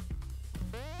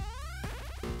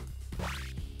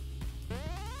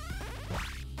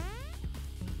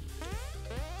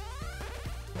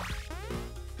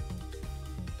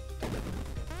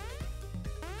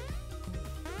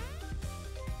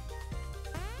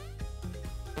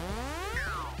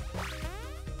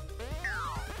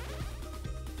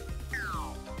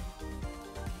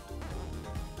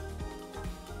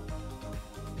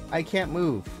 I can't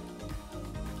move.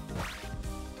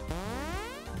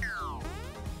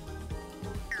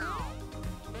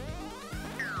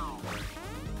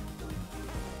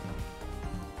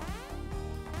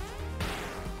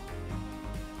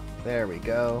 There we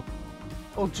go.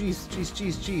 Oh, jeez, jeez,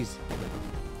 jeez, jeez.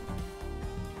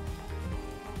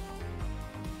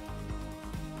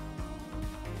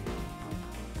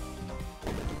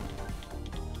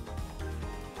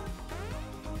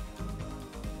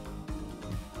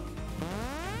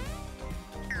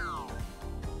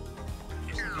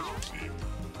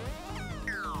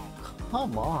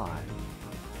 Come on.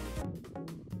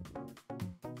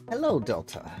 Hello,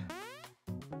 Delta.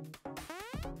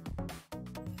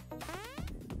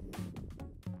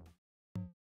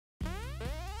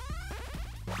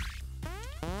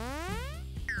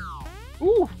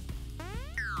 Ooh.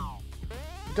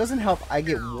 It doesn't help I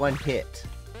get one hit.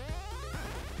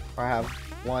 Or I have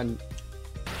one...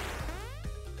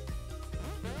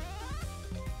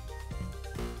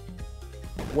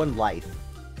 one life.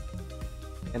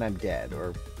 And I'm dead,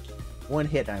 or one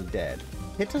hit and I'm dead.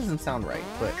 Hit doesn't sound right,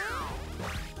 but...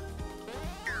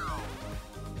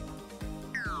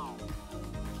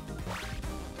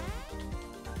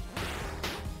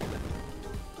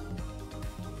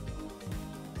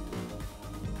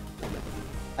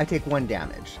 I take one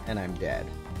damage and I'm dead.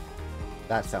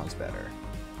 That sounds better.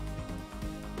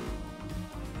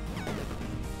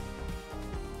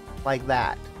 Like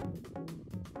that.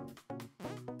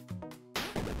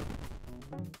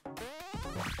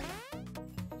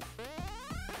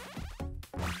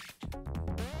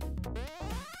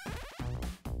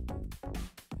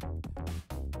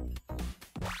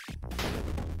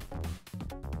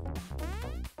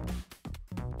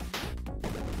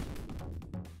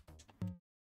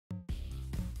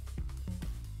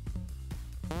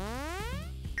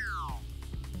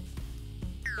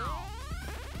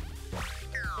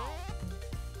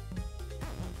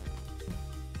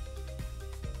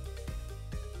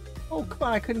 Oh, come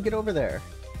on, I couldn't get over there.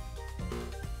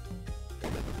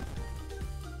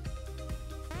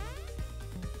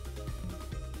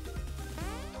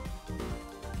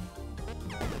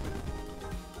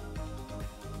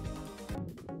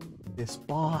 This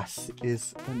boss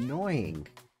is annoying.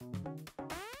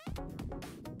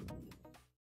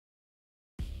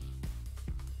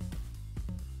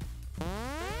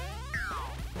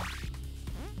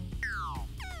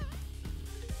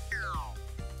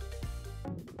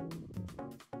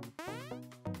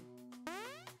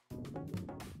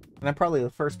 And I'm probably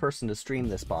the first person to stream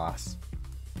this boss.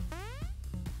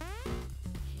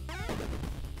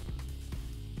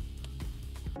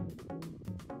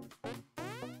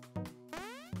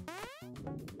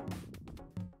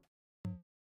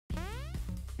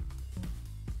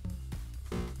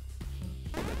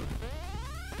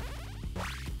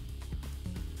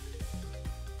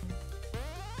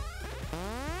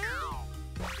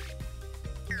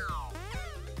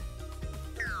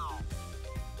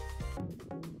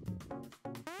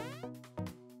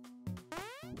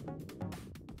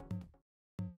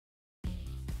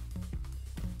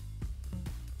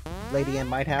 Lady M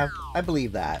might have. I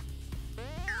believe that.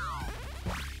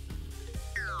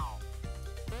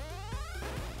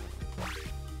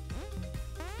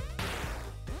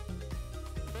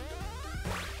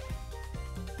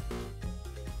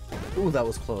 Ooh, that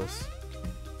was close.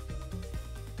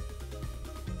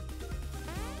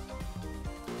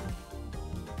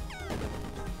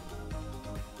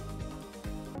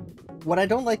 What I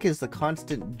don't like is the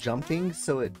constant jumping,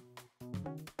 so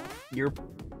your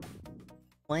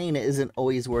plane isn't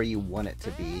always where you want it to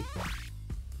be.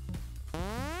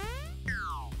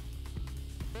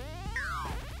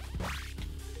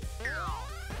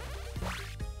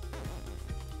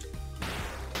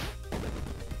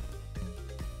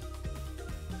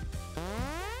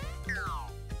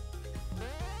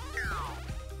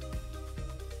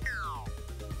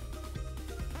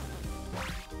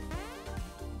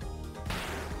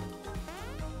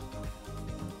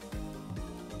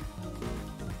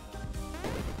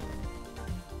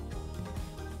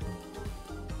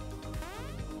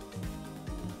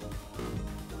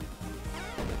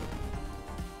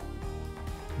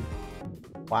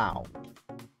 Wow.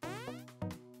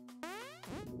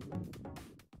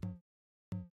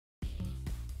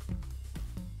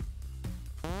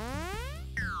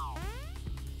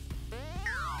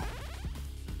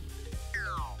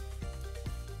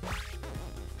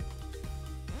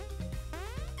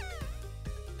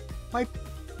 My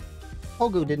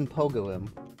Pogo didn't pogo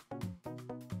him.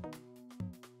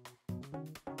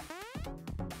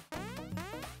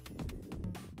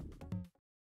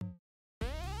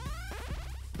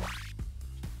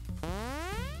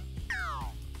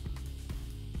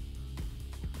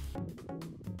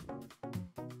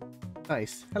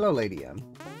 Nice. Hello, Lady M.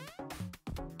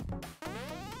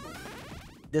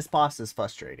 This boss is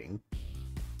frustrating.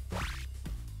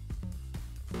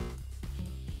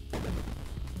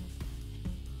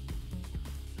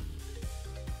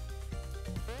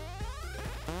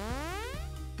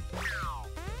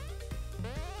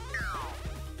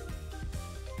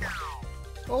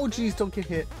 Oh, geez, don't get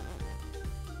hit.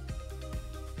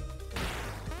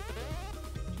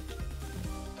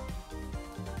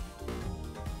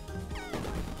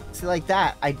 See, like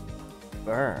that,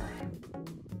 Brr.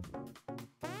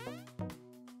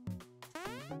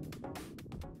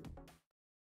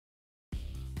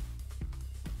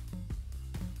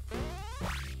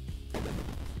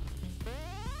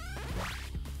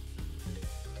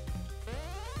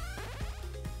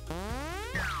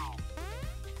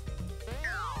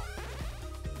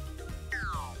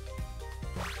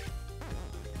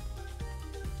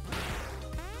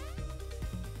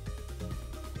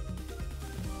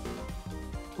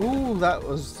 Ooh, that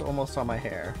was almost on my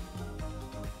hair.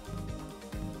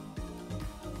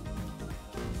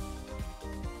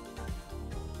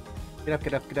 Get up,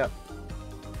 get up, get up.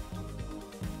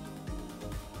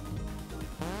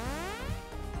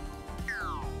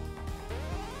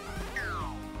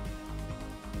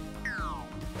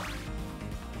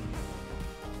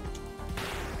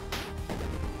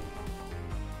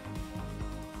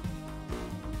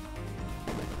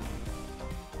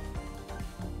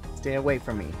 Stay away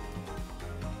from me.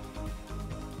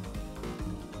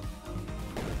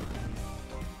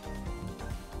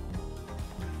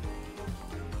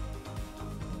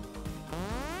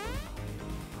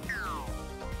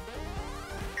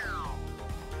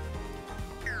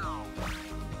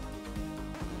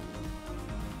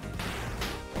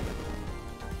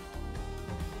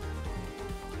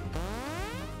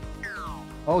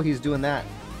 Oh, he's doing that.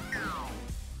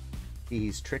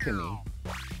 He's tricking me.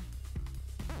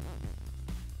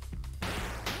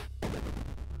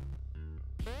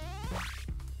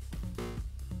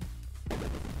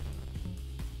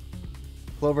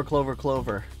 Clover, clover,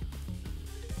 clover.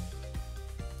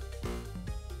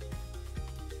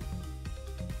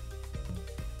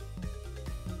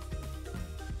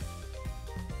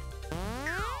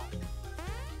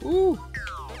 Ooh!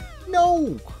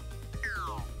 No!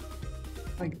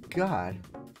 My god.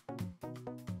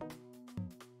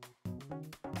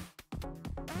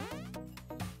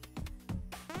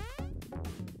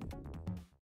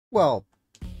 Well,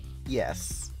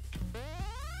 yes.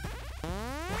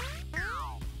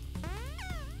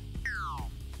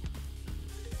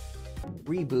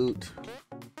 Reboot.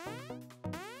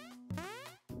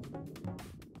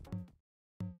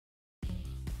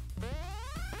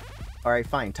 Alright,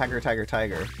 fine. Tiger, tiger,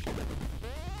 tiger.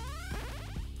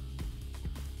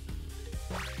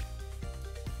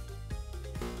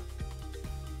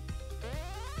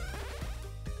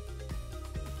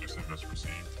 SMS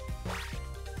received.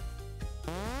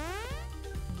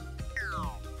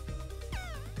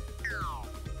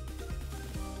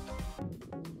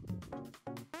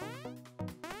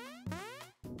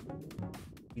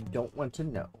 You don't want to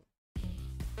know.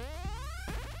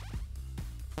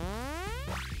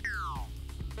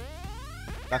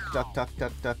 Duck, duck, duck,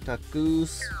 duck, duck, duck,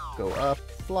 goose. Go up,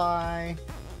 fly.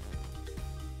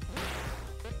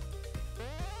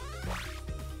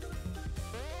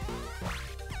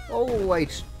 Oh, I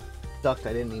ducked.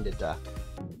 I didn't mean to duck.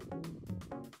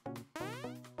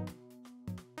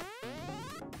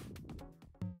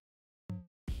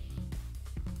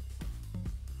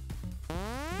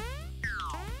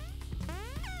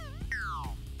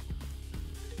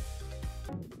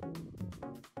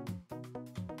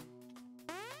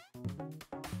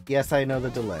 Yes, I know the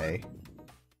delay.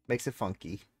 Makes it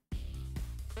funky.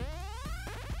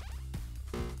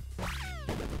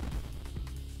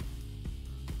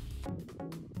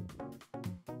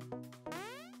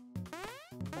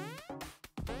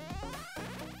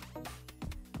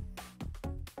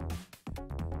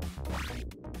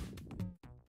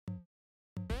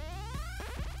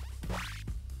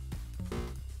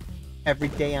 Every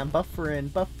day I'm buffering,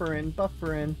 buffering,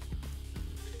 buffering.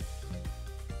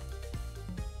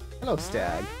 Hello,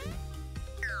 Stag.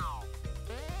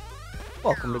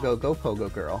 Welcome to Go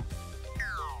PogoGirl.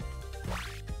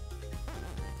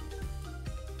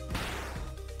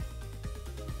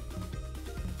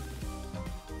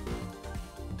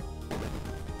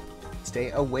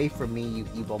 Stay away from me, you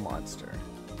evil monster.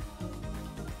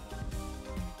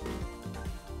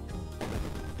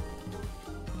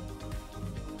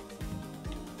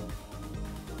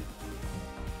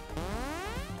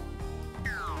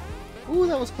 Ooh,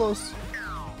 that was close.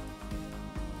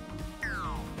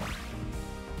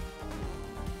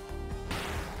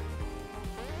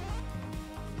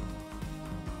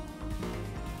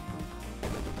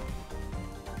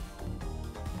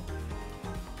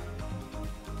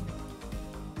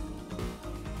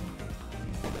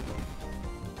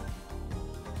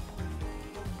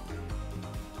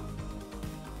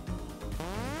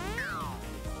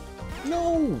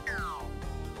 No!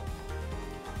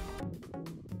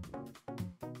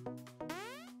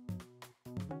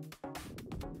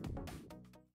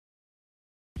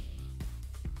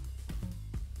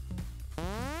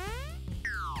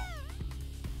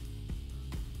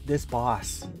 This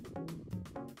boss.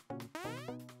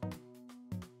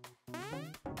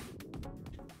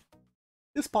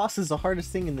 This boss is the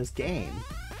hardest thing in this game.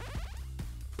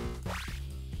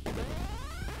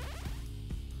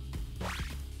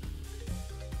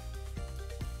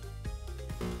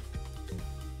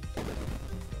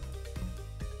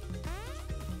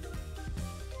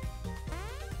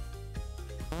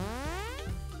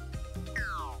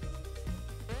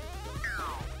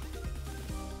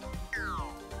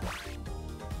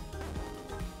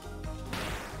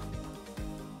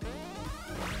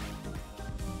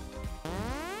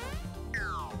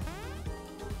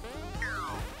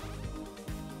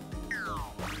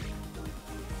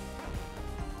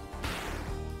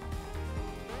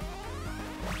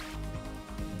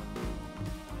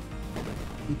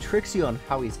 He tricks you on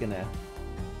how he's gonna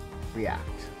react.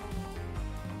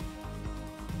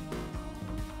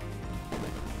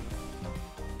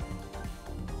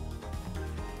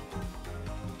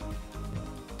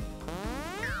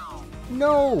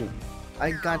 No!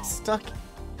 I got stuck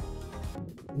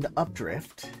in the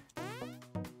updrift.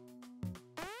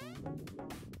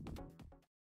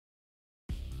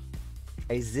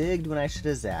 I zigged when I should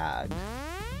have zagged.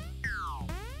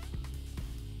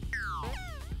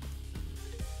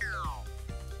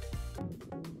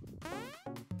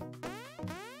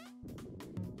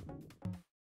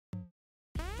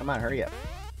 Come on, hurry up.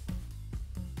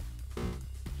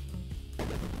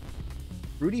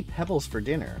 Fruity Pebbles for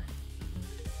dinner.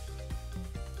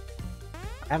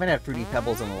 I haven't had Fruity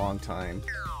Pebbles in a long time.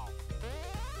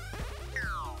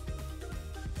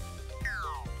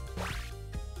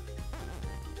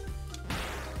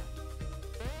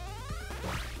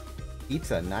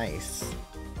 Pizza, nice.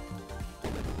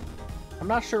 I'm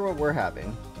not sure what we're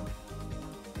having.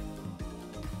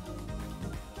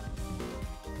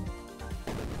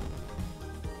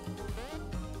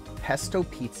 Pesto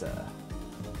pizza.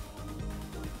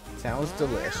 Sounds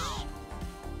delish.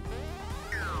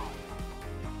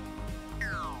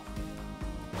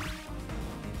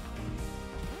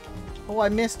 Oh, I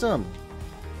missed him.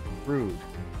 Rude.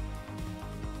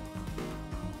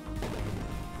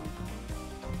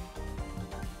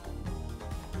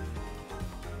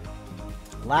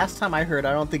 Last time I heard,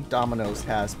 I don't think Domino's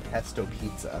has pesto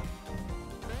pizza.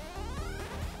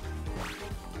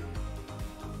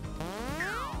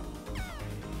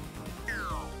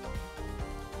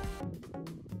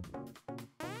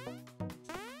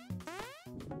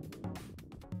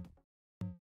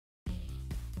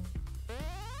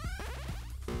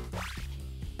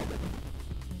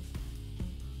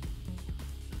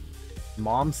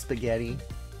 Mom spaghetti.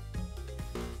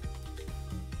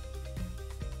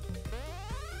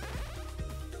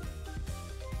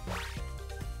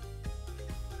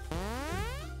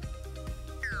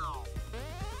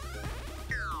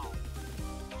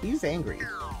 He's angry.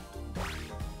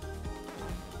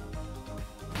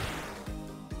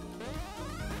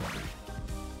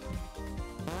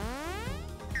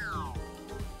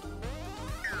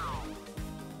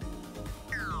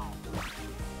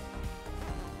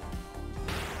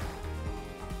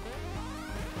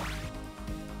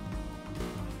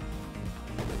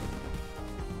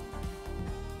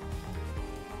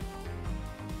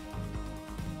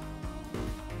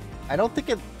 I don't think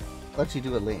it lets you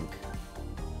do a link.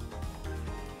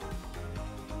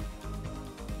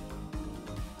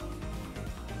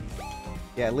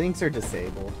 Yeah, links are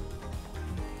disabled.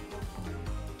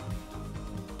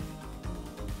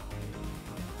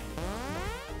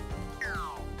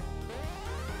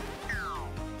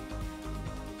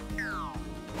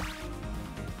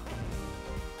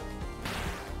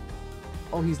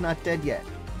 Oh, he's not dead yet.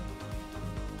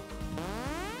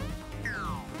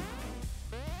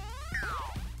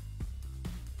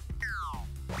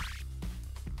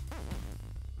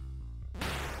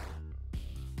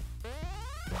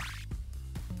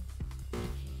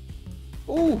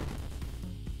 Ooh!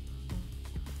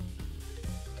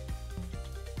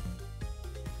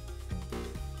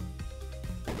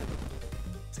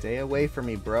 Stay away from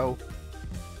me, bro.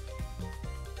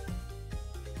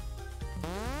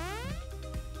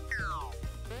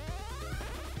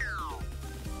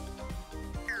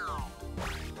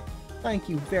 Thank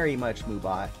you very much,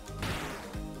 Moobot.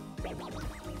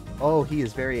 Oh, he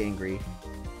is very angry.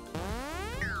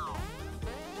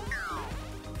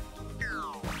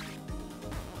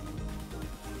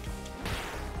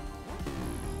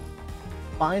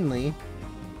 Finally.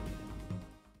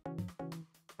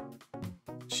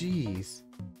 Jeez.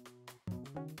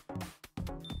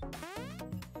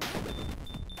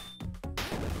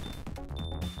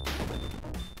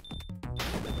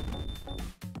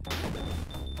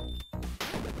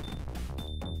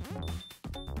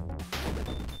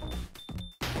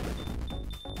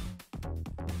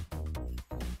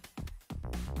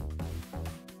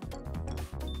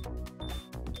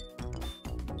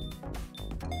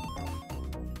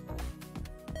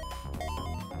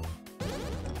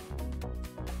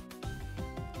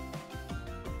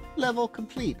 Level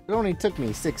complete. It only took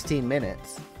me 16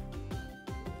 minutes.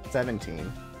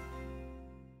 17.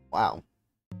 Wow.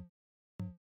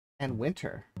 And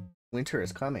winter. Winter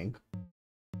is coming.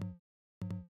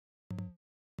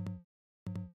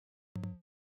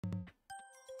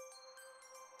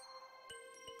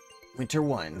 Winter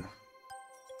 1.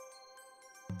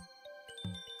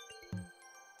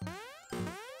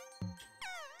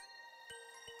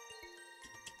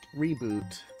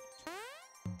 Reboot.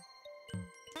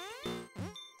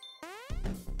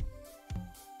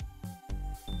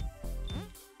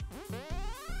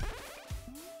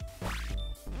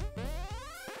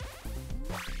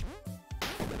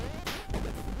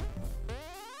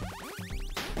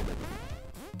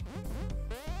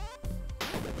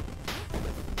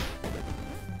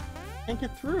 Can't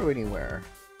get through anywhere.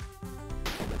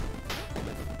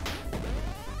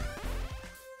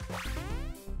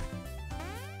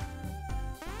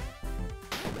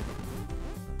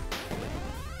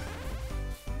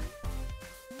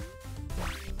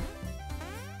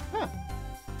 Huh.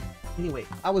 Anyway,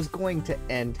 I was going to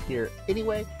end here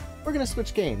anyway. We're going to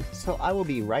switch games, so I will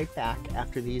be right back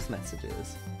after these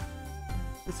messages.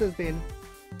 This has been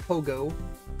Pogo.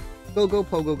 Go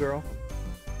PogoGirl.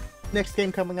 Next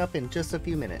game coming up in just a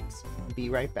few minutes. Be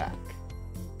right back.